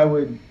I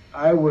would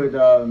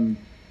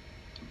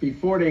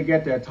before they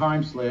get their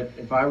time slip,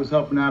 if I was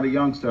helping out a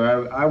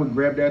youngster, I would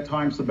grab their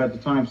time slip at the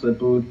time slip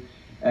booth,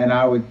 and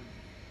I would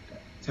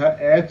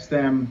ask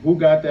them who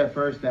got there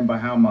first and by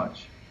how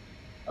much.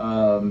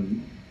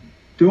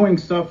 Doing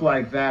stuff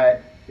like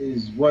that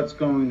is what's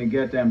going to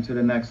get them to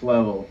the next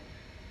level.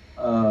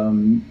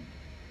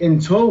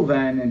 Until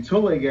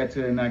they get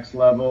to the next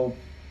level,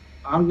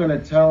 I'm going to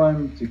tell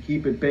them to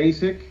keep it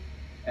basic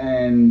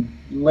and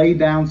lay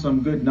down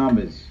some good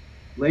numbers,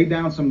 lay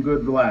down some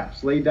good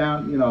laps, lay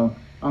down,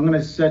 I'm going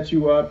to set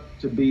you up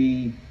to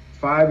be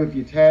 5 if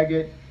you tag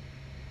it,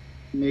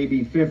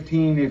 maybe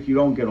 15 if you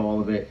don't get all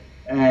of it,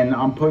 and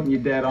I'm putting you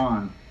dead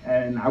on.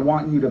 And I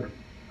want you to,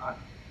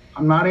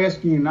 I'm not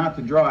asking you not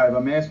to drive.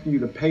 I'm asking you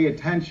to pay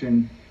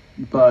attention,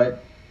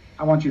 but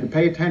I want you to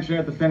pay attention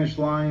at the finish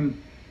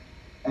line,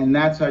 and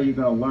that's how you're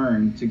going to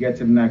learn to get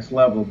to the next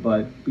level.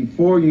 But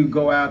before you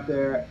go out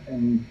there,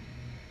 and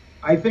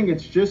I think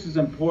it's just as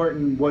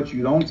important what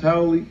you don't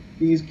tell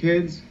these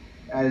kids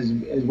as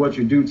what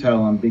you do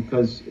tell them,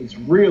 because it's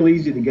real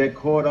easy to get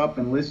caught up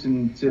and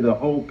listen to the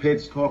whole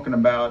pitch talking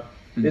about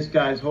this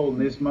guy's holding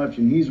this much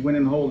and he's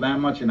winning hold that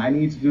much and I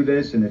need to do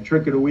this and the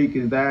trick of the week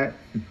is that.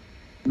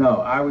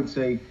 No, I would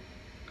say,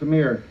 come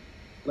here,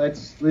 let's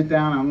sit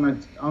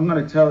down. I'm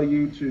gonna tell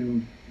you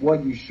to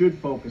what you should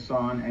focus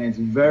on, and it's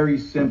very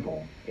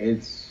simple.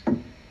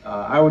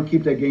 I would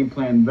keep that game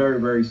plan very,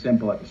 very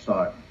simple at the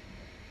start.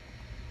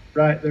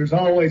 Right. There's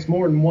always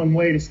more than one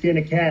way to skin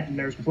a cat, and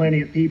there's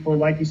plenty of people.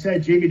 Like you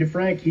said, Jimmy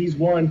DeFrank, he's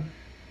won,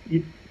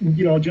 you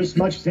know, just as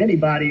much as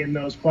anybody in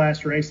those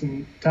class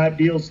racing type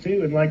deals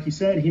too. And like you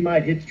said, he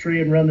might hit the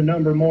tree and run the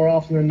number more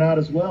often than not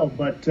as well.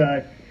 But,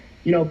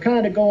 you know,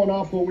 kind of going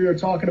off what we were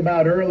talking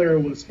about earlier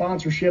with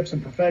sponsorships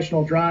and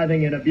professional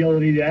driving and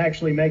ability to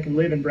actually make a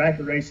living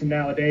bracket racing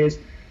nowadays,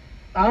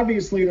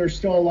 obviously there's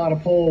still a lot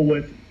of pull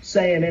with,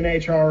 say, an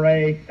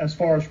NHRA as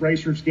far as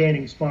racers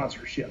gaining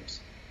sponsorships.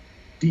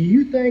 Do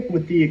you think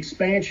with the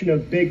expansion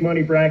of big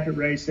money bracket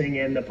racing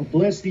and the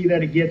publicity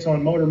that it gets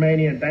on Motor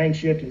Mania and Bang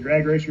Shift and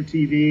Drag Racer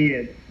TV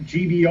and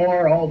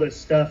GBR, all this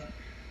stuff,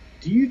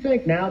 do you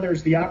think now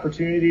there's the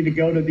opportunity to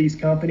go to these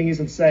companies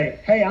and say,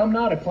 hey, I'm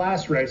not a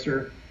class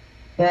racer,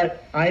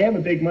 but I am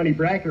a big money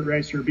bracket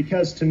racer?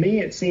 Because to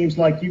me, it seems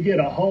like you get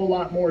a whole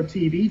lot more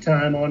TV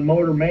time on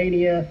Motor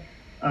Mania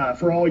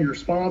for all your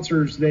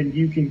sponsors than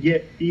you can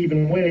get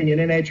even winning an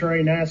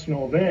NHRA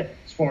national event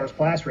as far as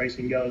class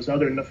racing goes,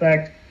 other than the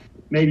fact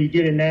maybe you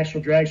get in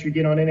national drags, you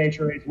get on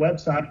NHRA's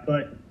website.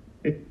 But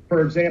if,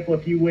 for example,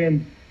 if you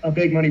win a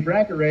big money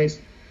bracket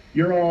race,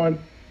 you're on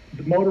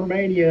the Motor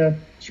Mania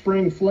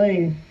Spring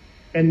Fling,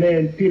 and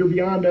then Peter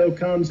Biondo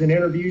comes and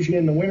interviews you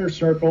in the winner's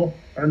circle,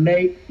 or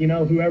Nate, you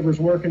know, whoever's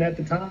working at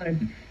the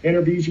time,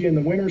 interviews you in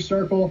the winner's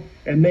circle,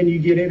 and then you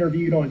get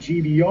interviewed on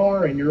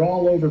GBR, and you're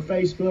all over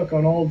Facebook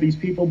on all of these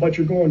people, but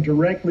you're going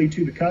directly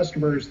to the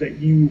customers that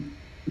you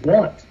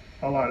want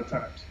a lot of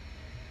times.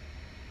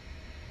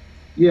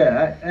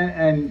 Yeah,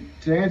 and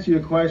to answer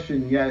your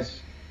question, yes,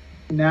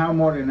 now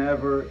more than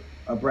ever,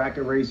 a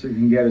bracket racer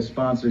can get a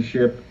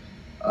sponsorship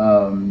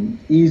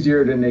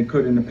easier than they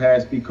could in the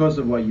past because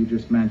of what you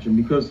just mentioned,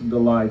 because of the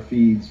live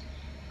feeds.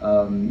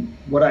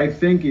 What I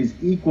think is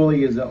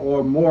equally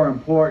or more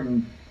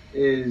important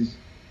is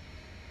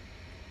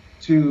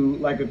to,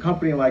 like a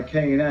company like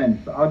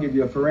K&N. I'll give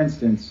you for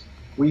instance,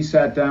 we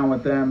sat down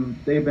with them.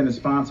 They've been a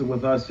sponsor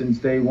with us since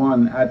day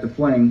one at the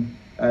Fling,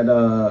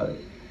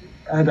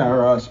 at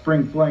our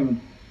Spring Fling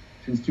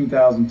since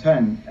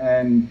 2010,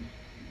 and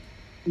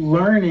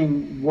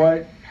learning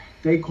what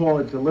they call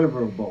it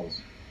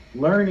deliverables,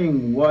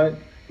 learning what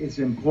is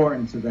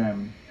important to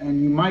them.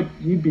 And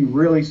you'd be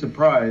really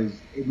surprised.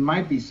 It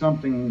might be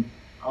something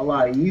a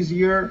lot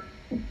easier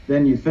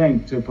than you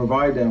think to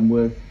provide them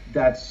with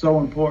that's so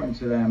important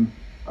to them.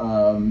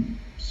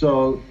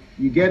 So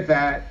you get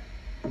that,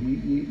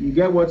 you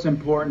get what's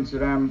important to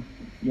them.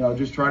 You know,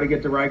 just try to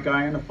get the right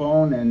guy on the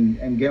phone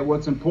and get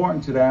what's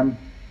important to them.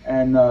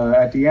 And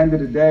at the end of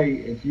the day,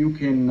 if you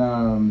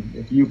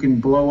can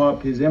blow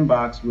up his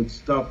inbox with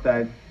stuff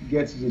that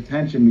gets his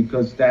attention,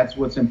 because that's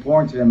what's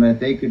important to them, that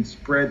they could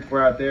spread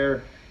throughout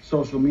their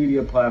social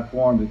media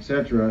platforms,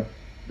 etc.,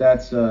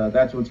 that's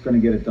what's going to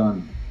get it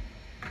done.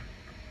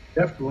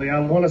 Definitely. I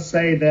want to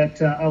say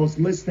that I was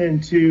listening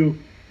to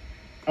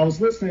a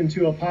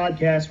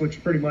podcast, which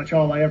is pretty much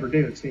all I ever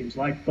do, it seems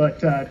like.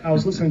 But I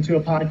was listening to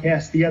a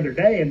podcast the other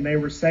day, and they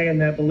were saying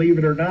that, believe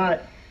it or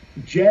not,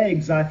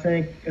 JEGS, I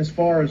think, as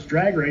far as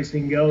drag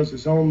racing goes,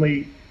 is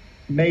only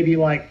maybe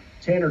like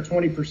 10 or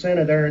 20%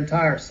 of their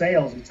entire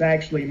sales. It's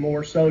actually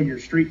more so your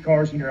street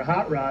cars and your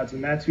hot rods,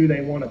 and that's who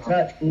they want to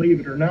touch, believe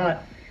it or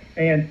not.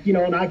 And, you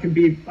know, and I could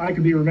be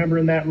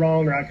remembering that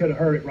wrong, or I could have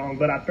heard it wrong,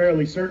 but I'm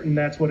fairly certain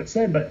that's what it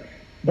said.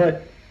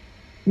 But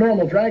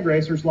normal drag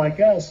racers like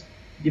us,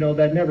 you know,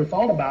 that never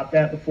thought about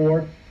that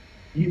before,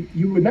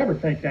 you would never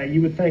think that.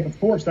 You would think, of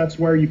course, that's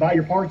where you buy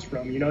your parts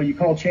from. You know, you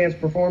call Chance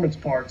Performance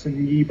Parts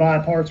and you buy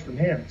parts from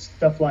him,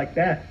 stuff like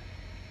that.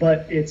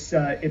 But it's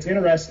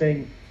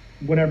interesting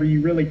whenever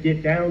you really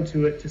get down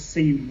to it to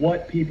see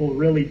what people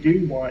really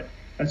do want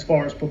as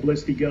far as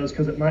publicity goes,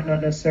 because it might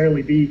not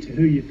necessarily be to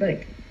who you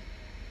think.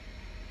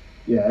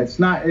 Yeah,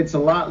 it's a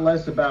lot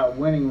less about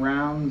winning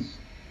rounds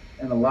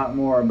and a lot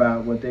more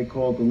about what they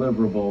call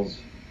deliverables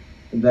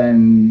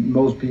than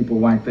most people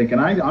might think.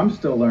 And I'm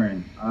still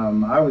learning.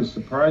 I was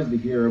surprised to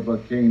hear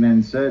what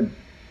K&N said.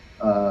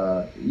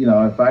 You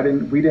know,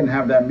 if we didn't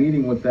have that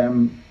meeting with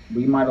them,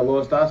 we might have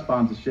lost our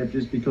sponsorship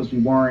just because we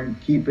weren't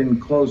keeping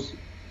close.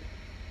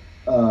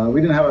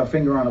 We didn't have a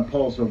finger on the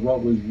pulse of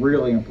what was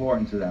really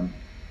important to them.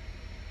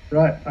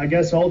 Right. I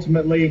guess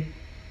ultimately,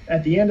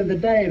 at the end of the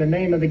day, the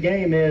name of the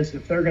game is,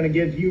 if they're going to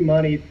give you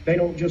money, they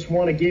don't just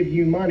want to give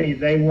you money.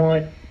 They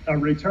want a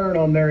return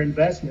on their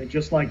investment,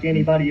 just like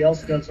anybody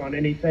else does on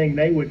anything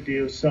they would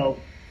do. So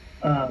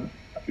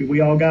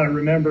We all got to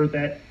remember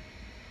that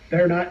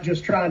they're not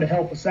just trying to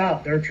help us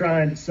out. They're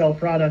trying to sell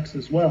products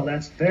as well.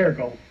 That's their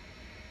goal.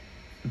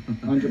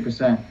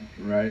 100%.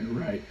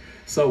 Right.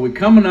 So we're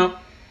coming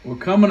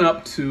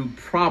up to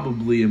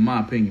probably, in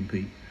my opinion,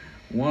 Pete,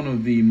 one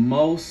of the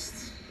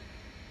most,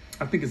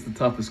 I think it's the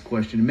toughest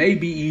question. It may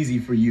be easy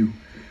for you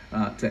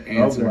to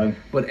answer,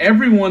 but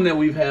everyone that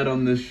we've had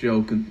on this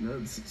show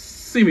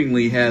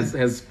seemingly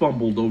has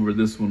fumbled over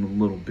this one a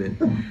little bit.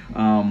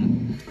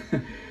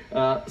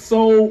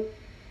 So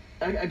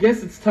I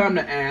guess it's time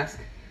to ask,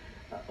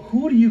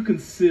 who do you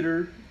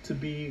consider to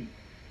be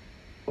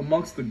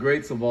amongst the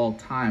greats of all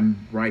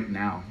time right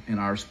now in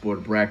our sport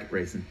of bracket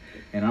racing?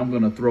 And I'm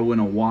going to throw in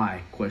a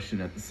why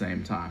question at the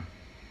same time.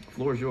 The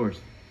floor is yours.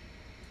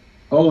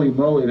 Holy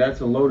moly,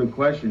 that's a loaded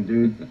question,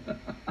 dude.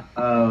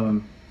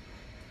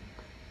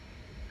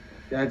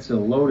 That's a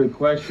loaded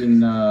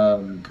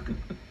question.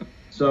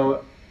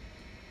 So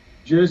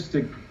just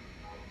to,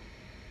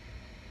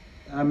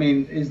 I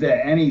mean, is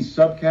there any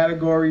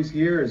subcategories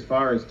here as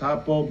far as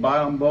top bulb,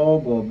 bottom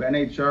bulb, or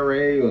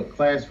NHRA, or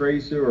class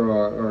racer,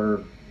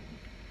 or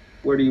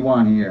what do you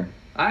want here?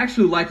 I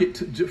actually like it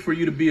for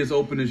you to be as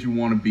open as you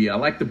want to be. I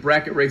like the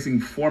bracket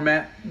racing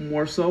format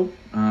more so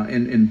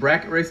in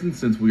bracket racing,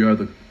 since we are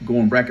the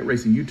Going Bracket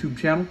Racing YouTube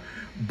channel.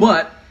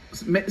 But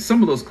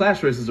some of those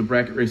class racers are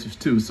bracket racers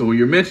too. So when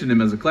you're mentioning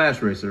them as a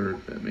class racer,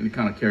 I mean, it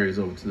kind of carries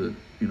over to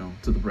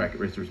the bracket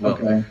racer as well.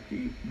 Okay.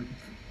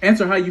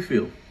 Answer how you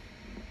feel.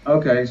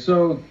 Okay,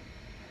 so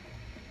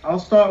I'll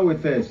start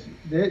with this.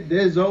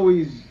 There's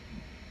always,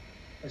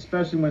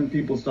 especially when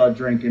people start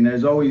drinking,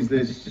 there's always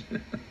this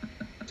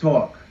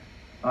talk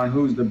on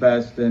who's the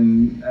best.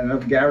 And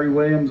if Gary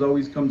Williams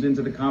always comes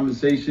into the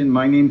conversation,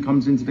 my name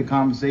comes into the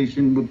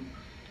conversation, with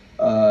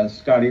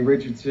Scotty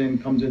Richardson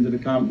comes into the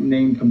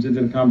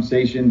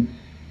conversation.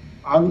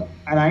 And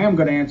I am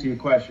going to answer your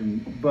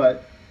question,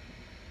 but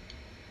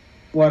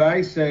what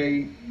I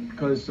say,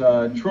 because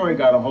Troy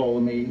got a hold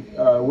of me,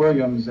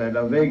 Williams at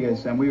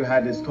Vegas, and we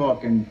had this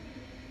talk, and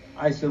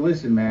I said,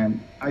 listen,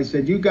 man, I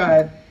said, you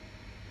got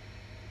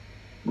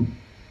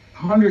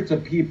hundreds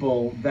of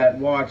people that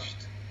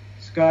watched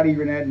Scotty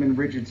and Edmund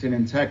Richardson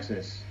in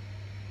Texas.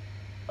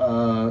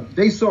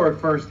 They saw it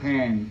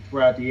firsthand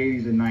throughout the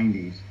 80s and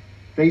 90s.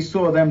 They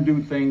saw them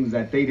do things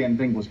that they didn't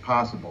think was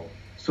possible.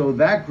 So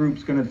that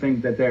group's going to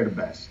think that they're the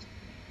best.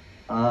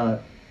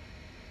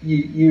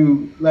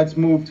 Let's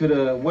move to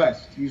the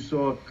West. You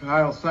saw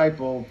Kyle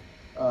Seipel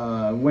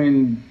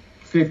win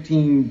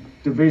 15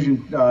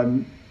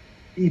 division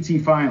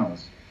ET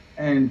finals,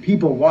 and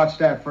people watched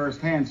that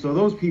firsthand. So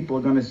those people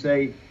are going to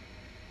say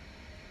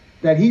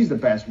that he's the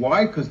best.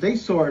 Why? Because they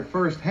saw it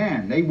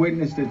firsthand. They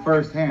witnessed it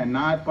firsthand,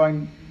 not by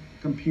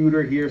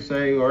computer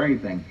hearsay or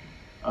anything.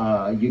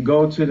 You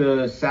go to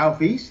the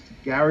Southeast,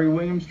 Gary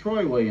Williams,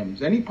 Troy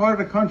Williams, any part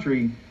of the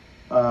country.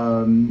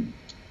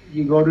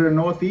 You go to the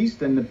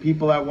Northeast, and the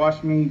people that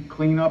watched me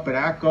clean up at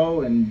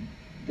ACO, and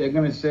they're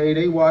going to say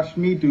they watched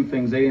me do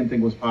things they didn't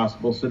think was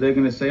possible, so they're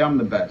going to say I'm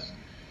the best.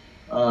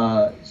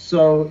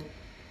 So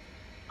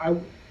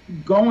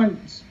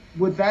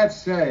with that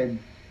said,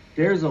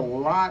 there's a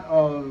lot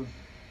of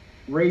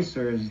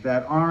racers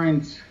that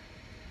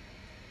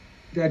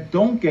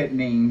don't get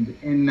named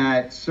in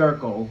that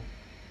circle.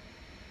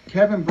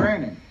 Kevin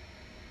Brannon,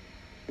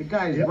 the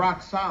guy's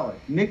rock solid.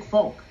 Nick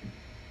Folk,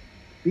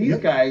 these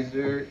guys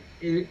are.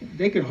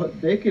 They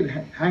could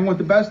hang with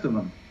the best of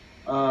them.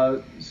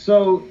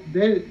 So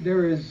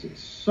there is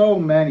so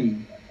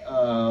many.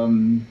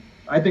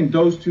 I think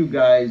those two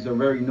guys are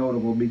very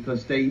notable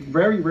because they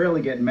very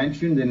rarely get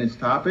mentioned in this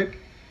topic,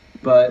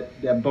 but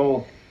they're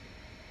both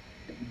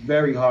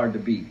very hard to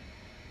beat.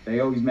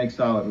 They always make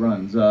solid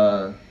runs.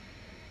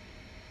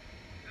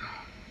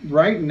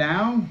 Right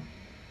now,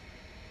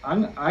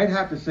 I'd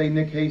have to say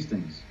Nick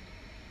Hastings.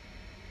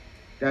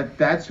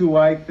 That's who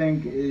I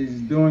think is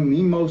doing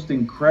the most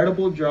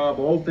incredible job,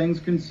 all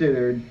things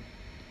considered.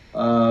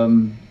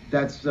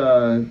 That's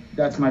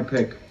my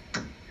pick.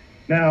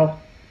 Now,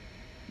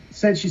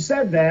 since you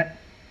said that,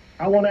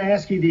 I want to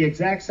ask you the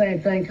exact same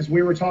thing, because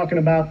we were talking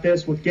about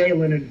this with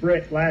Galen and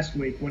Britt last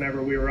week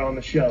whenever we were on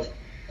the show.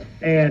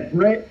 And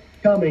Britt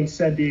Cummings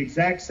said the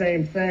exact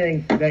same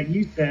thing that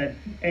you said,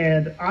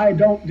 and I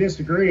don't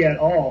disagree at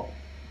all.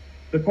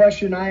 The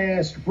question I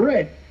asked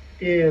Britt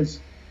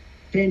is,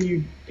 can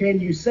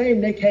you say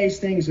Nick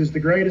Hastings is the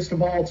greatest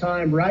of all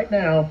time right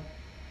now?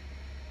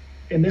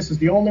 And this is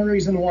the only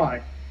reason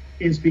why,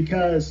 is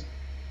because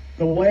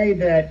the way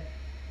that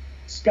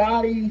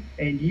Scotty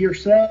and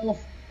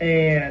yourself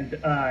and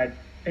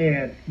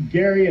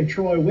Gary and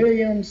Troy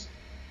Williams,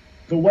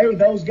 the way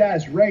those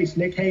guys race,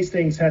 Nick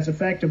Hastings has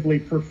effectively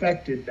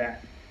perfected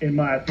that, in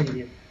my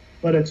opinion.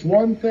 But it's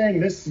one thing,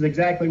 this is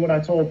exactly what I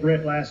told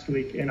Britt last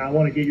week, and I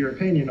want to get your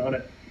opinion on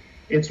it.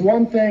 It's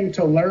one thing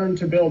to learn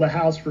to build a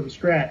house from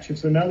scratch.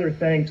 It's another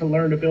thing to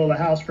learn to build a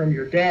house from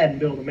your dad and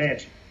build a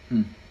mansion.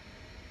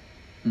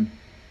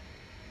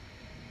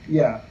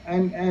 Yeah,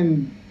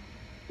 and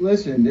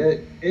listen,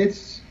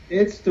 it's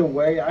the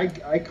way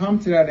I come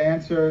to that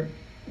answer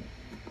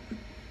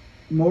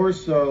more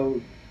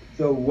so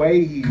the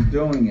way he's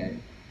doing it.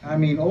 I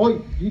mean,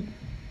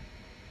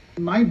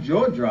 my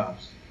jaw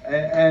drops.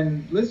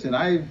 And listen,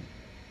 I've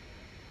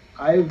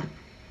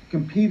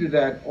competed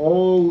at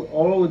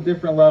all the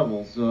different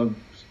levels of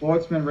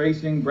sportsman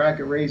racing,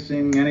 bracket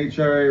racing,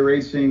 NHRA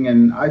racing,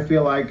 and I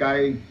feel like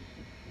I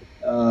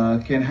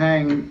can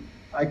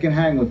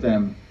hang with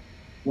them.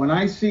 When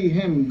I see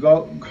him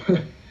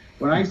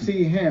when I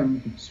see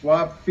him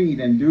swap feet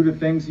and do the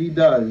things he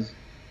does,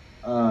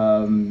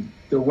 the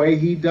way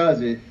he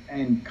does it,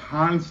 and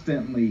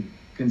consistently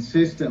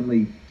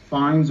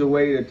finds a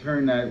way to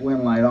turn that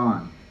win light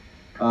on.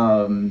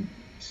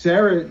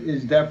 Sarah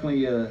is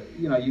definitely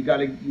you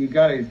gotta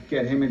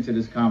get him into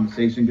this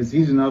conversation, because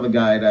he's another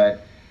guy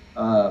that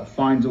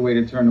finds a way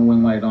to turn the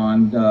win light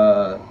on.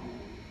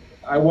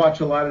 I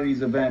watch a lot of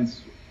these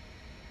events,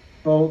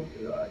 both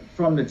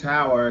from the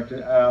tower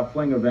to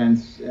fling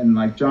events, and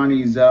like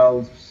Johnny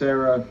Zell,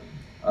 Sarah,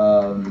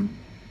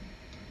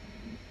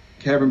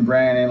 Kevin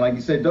Brannon, like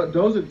you said,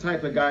 those are the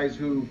type of guys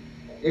who,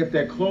 if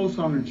they're close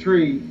on the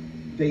tree,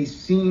 they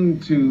seem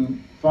to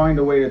find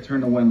a way to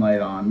turn the win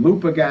light on. Lou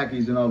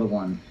Pagaki's another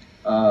one.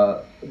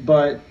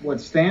 But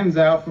what stands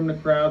out from the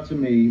crowd to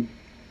me,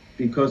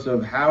 because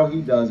of how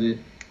he does it,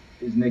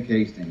 is Nick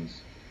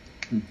Hastings.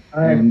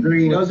 I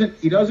agree.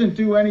 He doesn't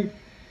do any.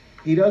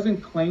 He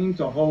doesn't claim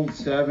to hold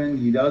 7.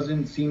 He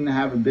doesn't seem to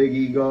have a big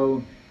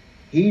ego.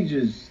 He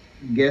just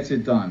gets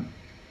it done.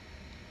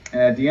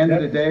 And at the end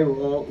of the day,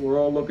 we're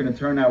all looking to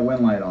turn that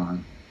win light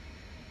on.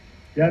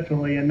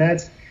 Definitely, and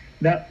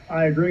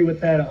I agree with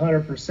that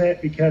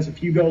 100%, because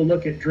if you go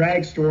look at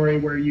Drag Story,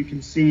 where you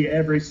can see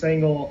every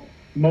single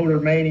Motor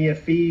Mania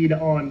feed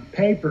on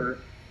paper,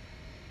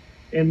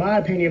 in my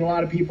opinion, a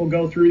lot of people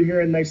go through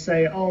here and they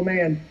say, oh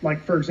man,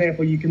 like for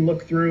example, you can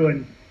look through,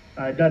 and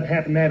it doesn't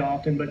happen that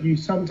often, but you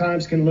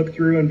sometimes can look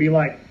through and be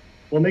like,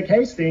 well, Nick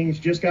Hastings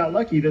just got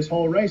lucky this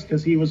whole race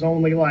because he was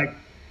only like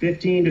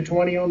 15 to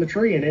 20 on the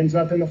tree and ends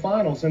up in the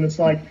finals. And it's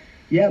like,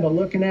 yeah, but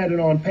looking at it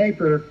on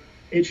paper,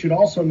 it should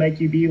also make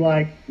you be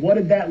like, what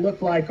did that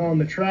look like on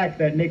the track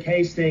that Nick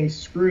Hastings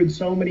screwed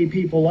so many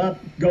people up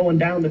going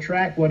down the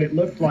track, what it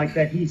looked like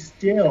that he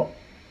still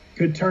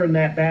could turn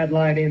that bad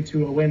light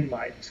into a win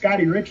light.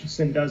 Scotty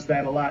Richardson does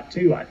that a lot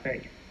too, I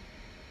think.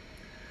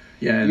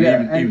 Yeah,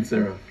 and even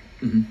Sarah.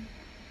 Mm-hmm.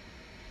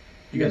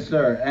 Yes,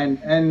 sir. And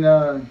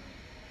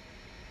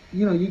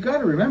you got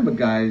to remember,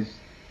 guys,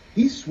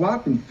 he's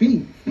swapping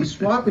feet. He's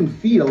swapping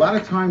feet. A lot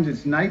of times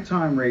it's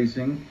nighttime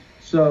racing,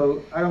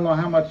 so I don't know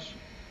how much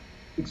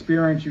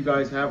experience you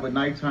guys have with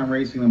nighttime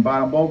racing and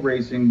bottom bulb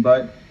racing,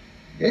 but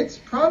it's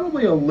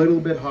probably a little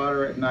bit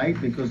harder at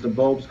night because the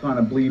bulbs kind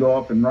of bleed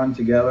off and run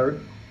together.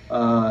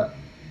 But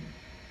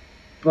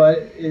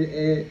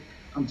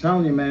I'm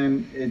telling you,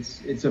 man,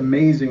 it's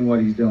amazing what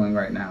he's doing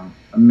right now.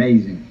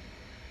 Amazing.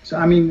 So,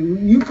 I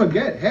mean, you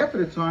forget half of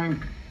the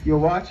time you're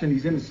watching,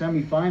 he's in the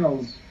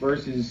semifinals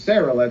versus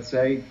Sarah, let's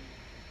say,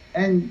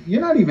 and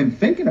you're not even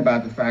thinking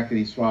about the fact that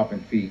he's swapping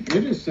feet.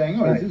 You're just saying,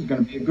 this is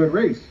going to be a good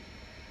race.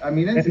 I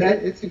mean,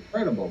 it's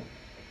incredible.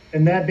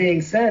 And that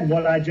being said,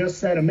 what I just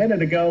said a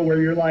minute ago,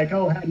 where you're like,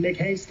 oh, how did Nick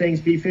Hastings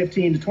be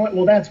 15 to 20?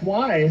 Well, that's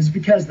why, is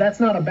because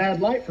that's not a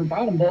bad light for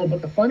bottom bulb.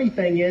 But the funny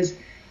thing is,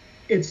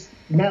 it's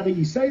now that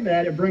you say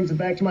that, it brings it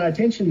back to my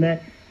attention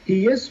that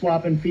he is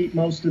swapping feet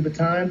most of the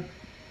time.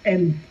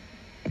 And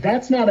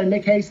that's not a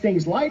Nick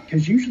Hastings light,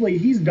 because usually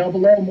he's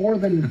double O more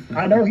than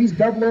I know he's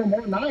double O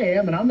more than I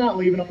am, and I'm not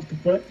leaving off the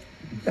foot.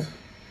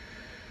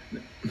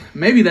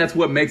 Maybe that's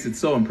what makes it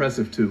so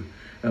impressive too,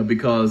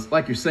 because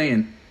like you're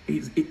saying,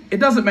 it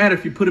doesn't matter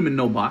if you put him in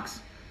no box.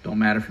 Don't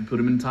matter if you put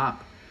him in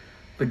top.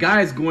 The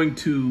guy is going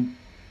to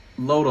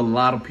load a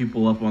lot of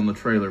people up on the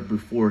trailer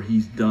before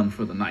he's done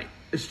for the night.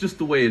 It's just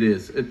the way it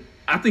is.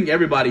 I think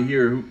everybody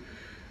here,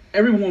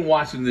 everyone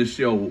watching this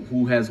show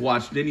who has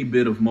watched any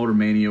bit of Motor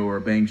Mania or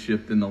Bang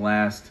Shift in the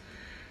last,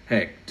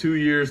 2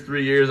 years,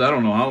 3 years, I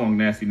don't know how long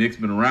Nasty Nick's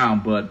been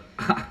around, but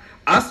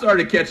I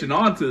started catching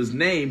on to his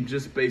name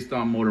just based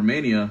on Motor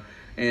Mania.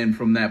 And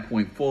from that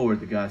point forward,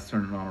 the guy's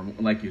turning on,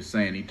 like you're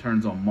saying, he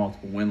turns on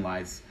multiple win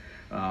lights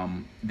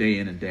day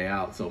in and day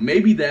out. So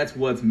maybe that's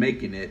what's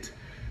making it,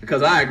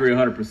 because I agree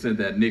 100%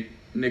 that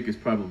Nick is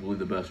probably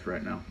the best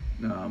right now.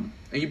 And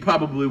he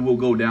probably will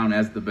go down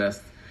as the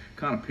best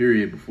kind of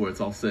period before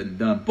it's all said and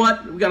done.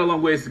 But we got a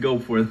long ways to go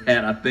for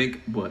that, I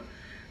think. But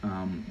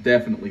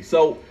definitely.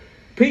 So,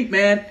 Pete,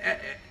 man.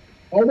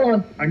 Hold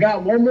on. I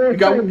got one more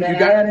thing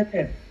that I added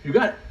in. You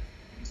got it.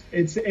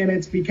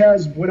 It's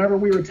because whenever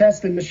we were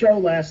testing the show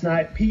last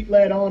night, Pete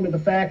led on to the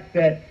fact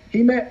that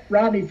he met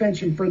Rodney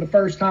Fincham for the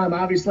first time,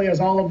 obviously, as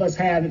all of us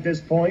had at this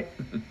point.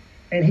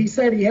 And he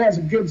said he has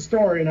a good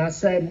story, and I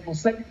said, well,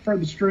 save it for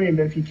the stream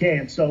if you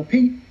can. So,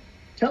 Pete,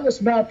 tell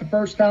us about the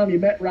first time you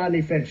met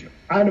Rodney Fincham.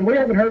 I know we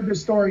haven't heard this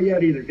story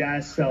yet either,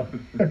 guys. So,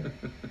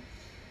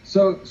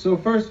 so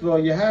first of all,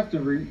 you have to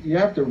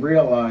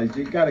realize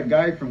you got a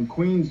guy from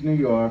Queens, New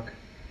York,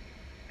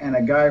 and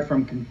a guy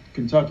from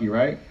Kentucky,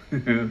 right?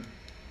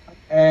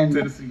 And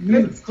you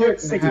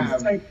couldn't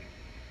have.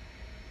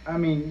 I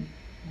mean,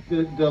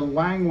 the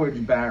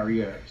language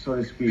barrier, so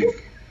to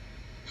speak.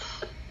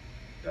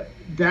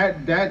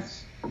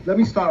 That's let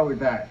me start with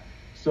that.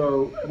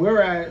 So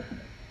we're at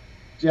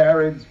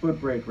Jared's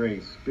foot brake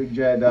race, Big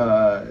Jed,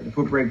 the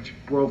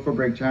World Foot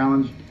Brake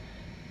Challenge,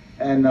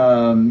 and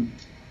the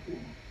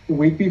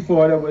week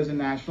before there was a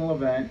national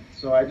event,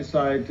 so I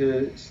decided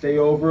to stay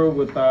over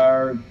with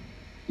our,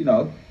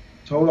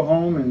 total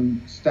home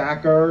and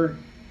stacker,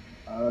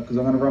 because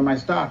I'm going to run my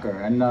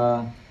stocker, and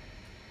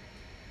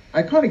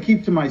I kind of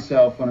keep to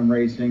myself when I'm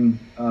racing.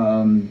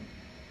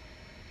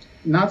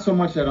 Not so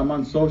much that I'm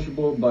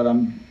unsociable, but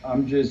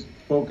I'm just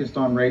focused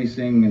on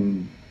racing,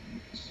 and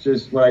it's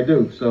just what I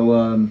do.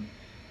 So,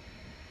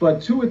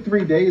 but 2 or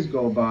 3 days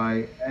go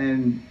by,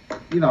 and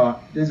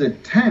there's a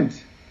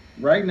tent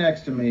right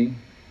next to me,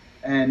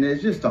 and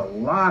there's just a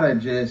lot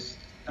of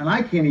and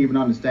I can't even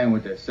understand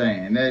what they're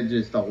saying. They're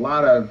just a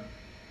lot,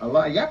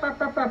 yap, yap,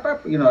 yap, yap,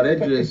 yap, they're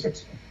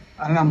just,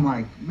 and I'm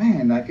like,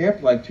 man, like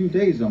after like 2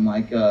 days, I'm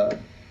like,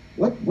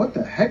 what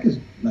the heck is,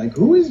 like,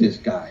 who is this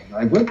guy?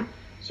 Like, what?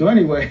 So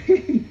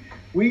anyway,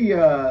 we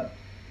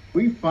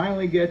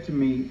finally get to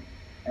meet,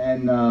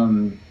 and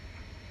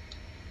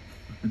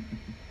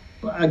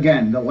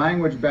again, the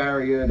language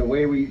barrier, the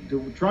way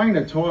trying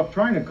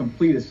to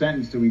complete a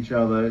sentence to each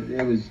other,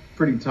 it was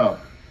pretty tough.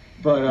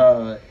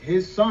 But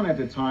his son at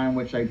the time,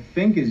 which I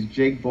think is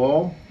Jake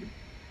Ball,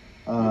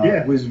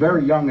 was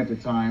very young at the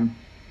time,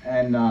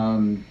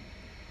 and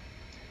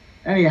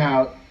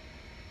anyhow,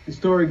 the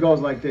story goes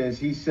like this.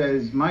 He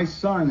says, my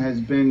son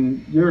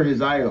you're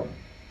his idol.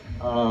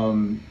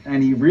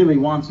 And he really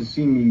wants to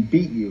see me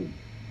beat you.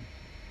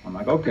 I'm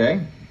like,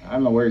 okay, I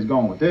don't know where he's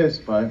going with this,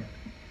 but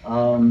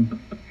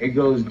he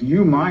goes, do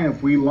you mind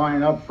if we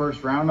line up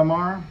first round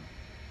tomorrow?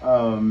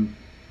 And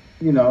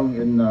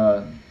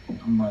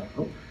I'm like,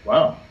 oh,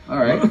 wow, all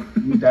right,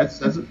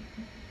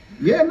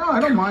 yeah, no, I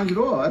don't mind at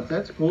all.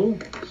 That's cool.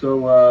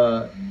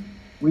 So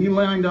we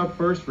lined up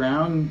first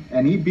round,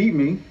 and he beat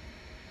me.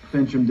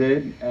 Fincham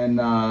did,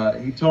 and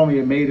he told me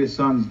it made his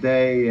son's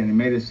day and it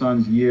made his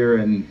son's year,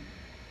 and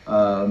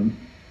I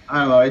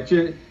don't know.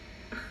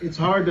 It's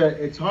hard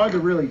to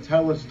really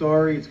tell a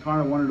story. It's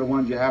kind of one of the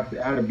ones you have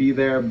to be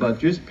there. But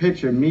just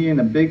picture me in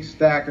a big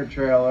stacker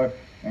trailer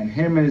and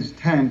him in his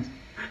tent.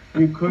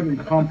 You couldn't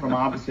come from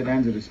opposite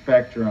ends of the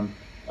spectrum.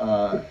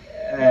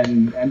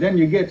 And then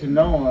you get to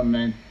know him,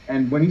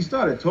 and when he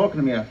started talking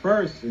to me at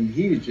first, and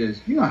he was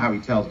just, how he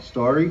tells a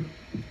story,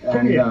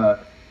 and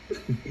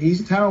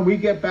he's telling, we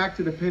get back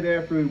to the pit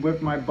after he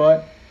whipped my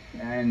butt,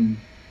 and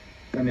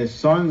his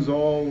son's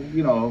all,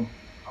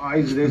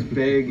 eyes are this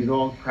big, he's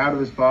all proud of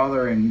his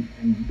father, and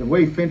the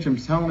way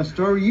Fincham's telling the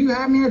story, you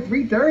had me at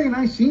 3:30 and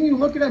I seen you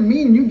looking at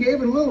me and you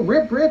gave it a little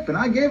rip and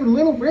I gave it a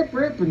little rip,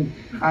 and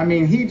I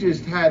mean, he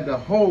just had the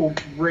whole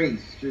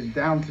race just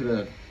down to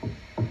the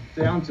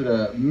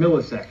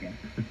millisecond.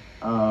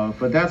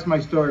 But that's my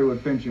story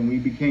with Fincham. We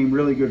became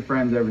really good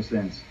friends ever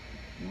since.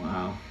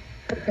 Wow.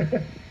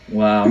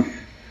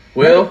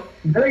 Well,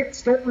 great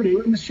story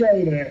in the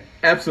show there.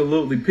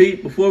 Absolutely.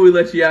 Pete, before we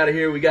let you out of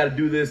here, we got to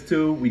do this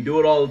too. We do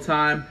it all the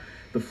time.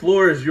 The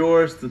floor is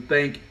yours to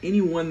thank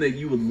anyone that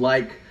you would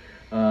like.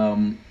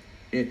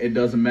 It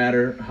doesn't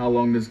matter how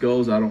long this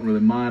goes. I don't really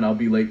mind. I'll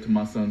be late to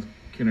my son's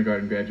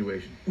kindergarten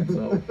graduation,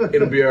 so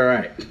it'll be all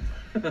right.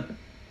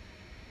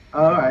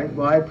 All right.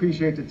 Well, I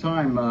appreciate the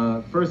time.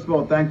 First of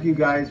all, thank you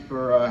guys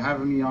for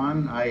having me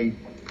on. I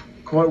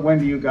caught wind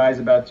of you guys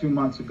about 2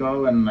 months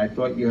ago, and I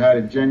thought you had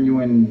a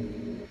genuine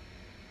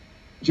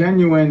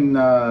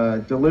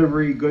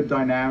delivery, good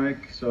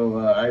dynamic. So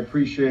I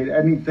appreciate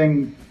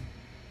anything.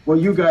 What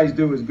you guys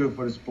do is good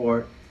for the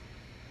sport.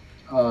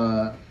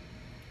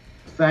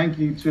 Thank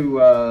you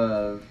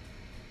to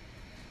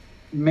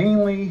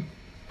mainly,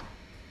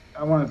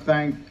 I want to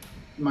thank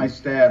my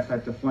staff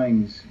at the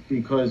Flings,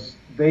 because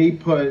they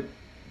put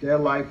their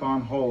life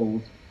on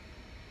hold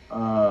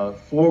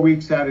 4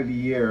 weeks out of the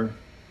year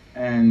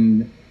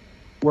and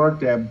work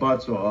their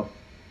butts off.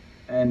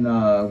 And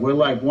we're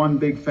like one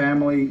big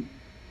family.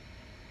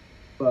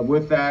 But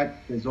with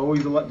that, there's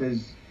always a lot.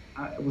 There's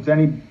with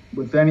any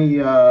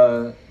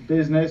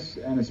business,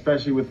 and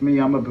especially with me,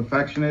 I'm a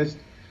perfectionist.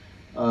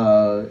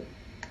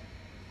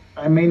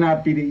 I may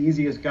not be the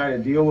easiest guy to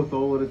deal with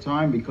all of the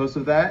time because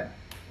of that,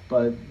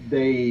 but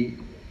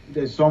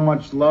there's so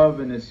much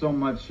love, and there's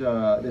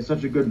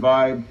such a good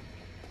vibe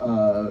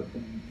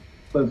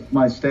with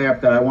my staff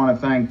that I want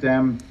to thank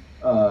them.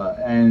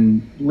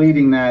 And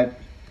leading that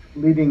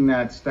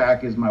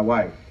stack is my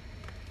wife.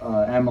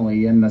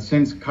 Emily, and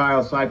since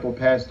Kyle Seipel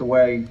passed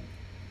away,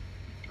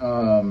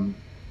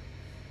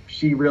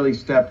 she really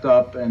stepped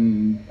up,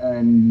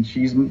 and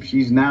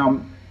she's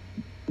now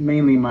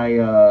mainly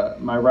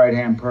my right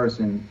hand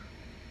person.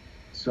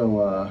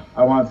 So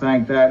I want to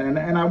thank that,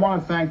 and I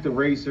want to thank the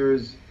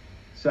racers.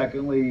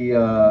 Secondly,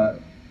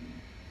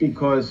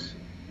 because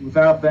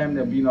without them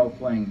there'd be no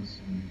Flings.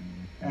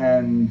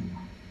 And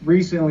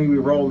recently we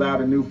rolled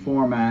out a new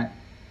format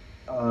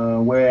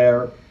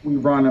where we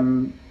run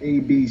them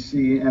A, B,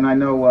 C, and I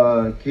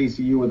know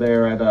Casey, you were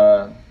there at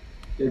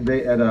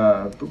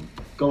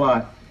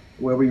Galat.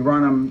 where we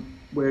run them,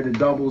 where the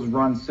doubles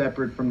run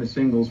separate from the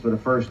singles for the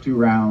first 2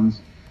 rounds.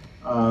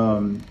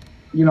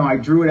 I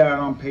drew it out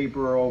on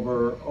paper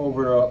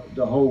over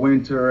the whole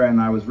winter,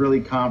 and I was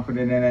really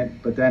confident in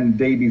it. But then the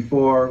day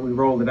before we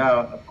rolled it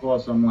out, of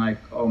course, I'm like,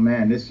 oh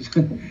man, this is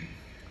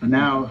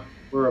now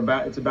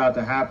it's about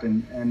to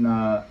happen. And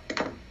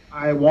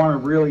I want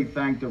to really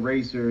thank the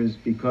racers,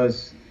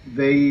 because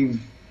they've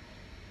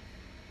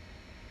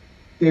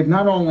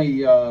not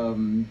only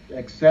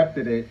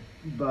accepted it,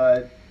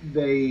 but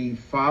they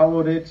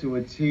followed it to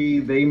a T.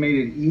 They made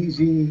it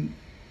easy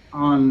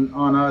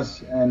on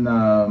us. And,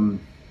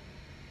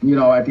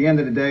 at the end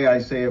of the day, I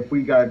say if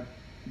we got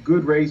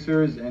good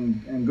racers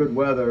and good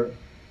weather,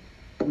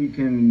 we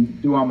can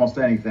do almost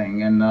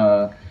anything.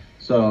 And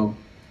so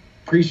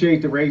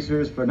appreciate the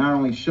racers for not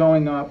only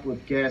showing up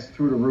with gas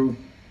through the roof,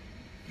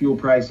 fuel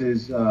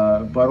prices,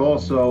 but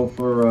also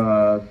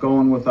for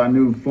going with our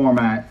new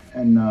format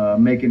and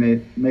making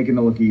it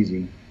look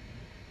easy.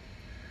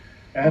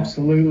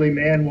 Absolutely,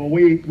 man. Well,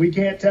 we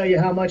can't tell you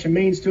how much it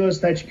means to us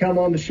that you come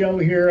on the show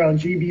here on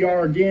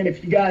GBR. Again,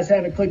 if you guys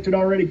haven't clicked it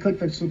already, click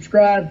the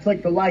subscribe,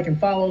 click the like and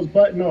follows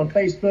button on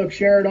Facebook,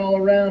 share it all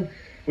around.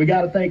 We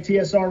got to thank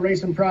TSR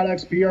Racing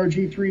Products,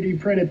 BRG 3D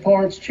printed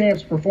parts,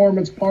 Champs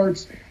Performance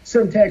Parts,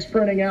 Syntex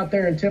Printing out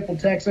there in Temple,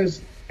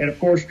 Texas, and of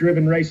course,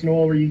 Driven Racing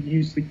Oil, where you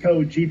use the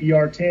code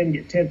GBR10,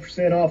 get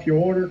 10% off your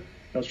order.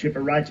 They'll ship it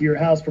right to your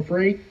house for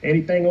free,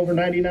 anything over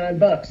 $99.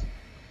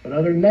 But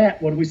other than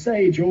that, what do we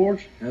say,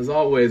 George? As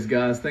always,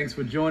 guys, thanks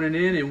for joining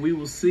in, and we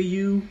will see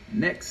you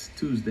next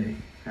Tuesday.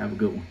 Have a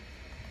good one.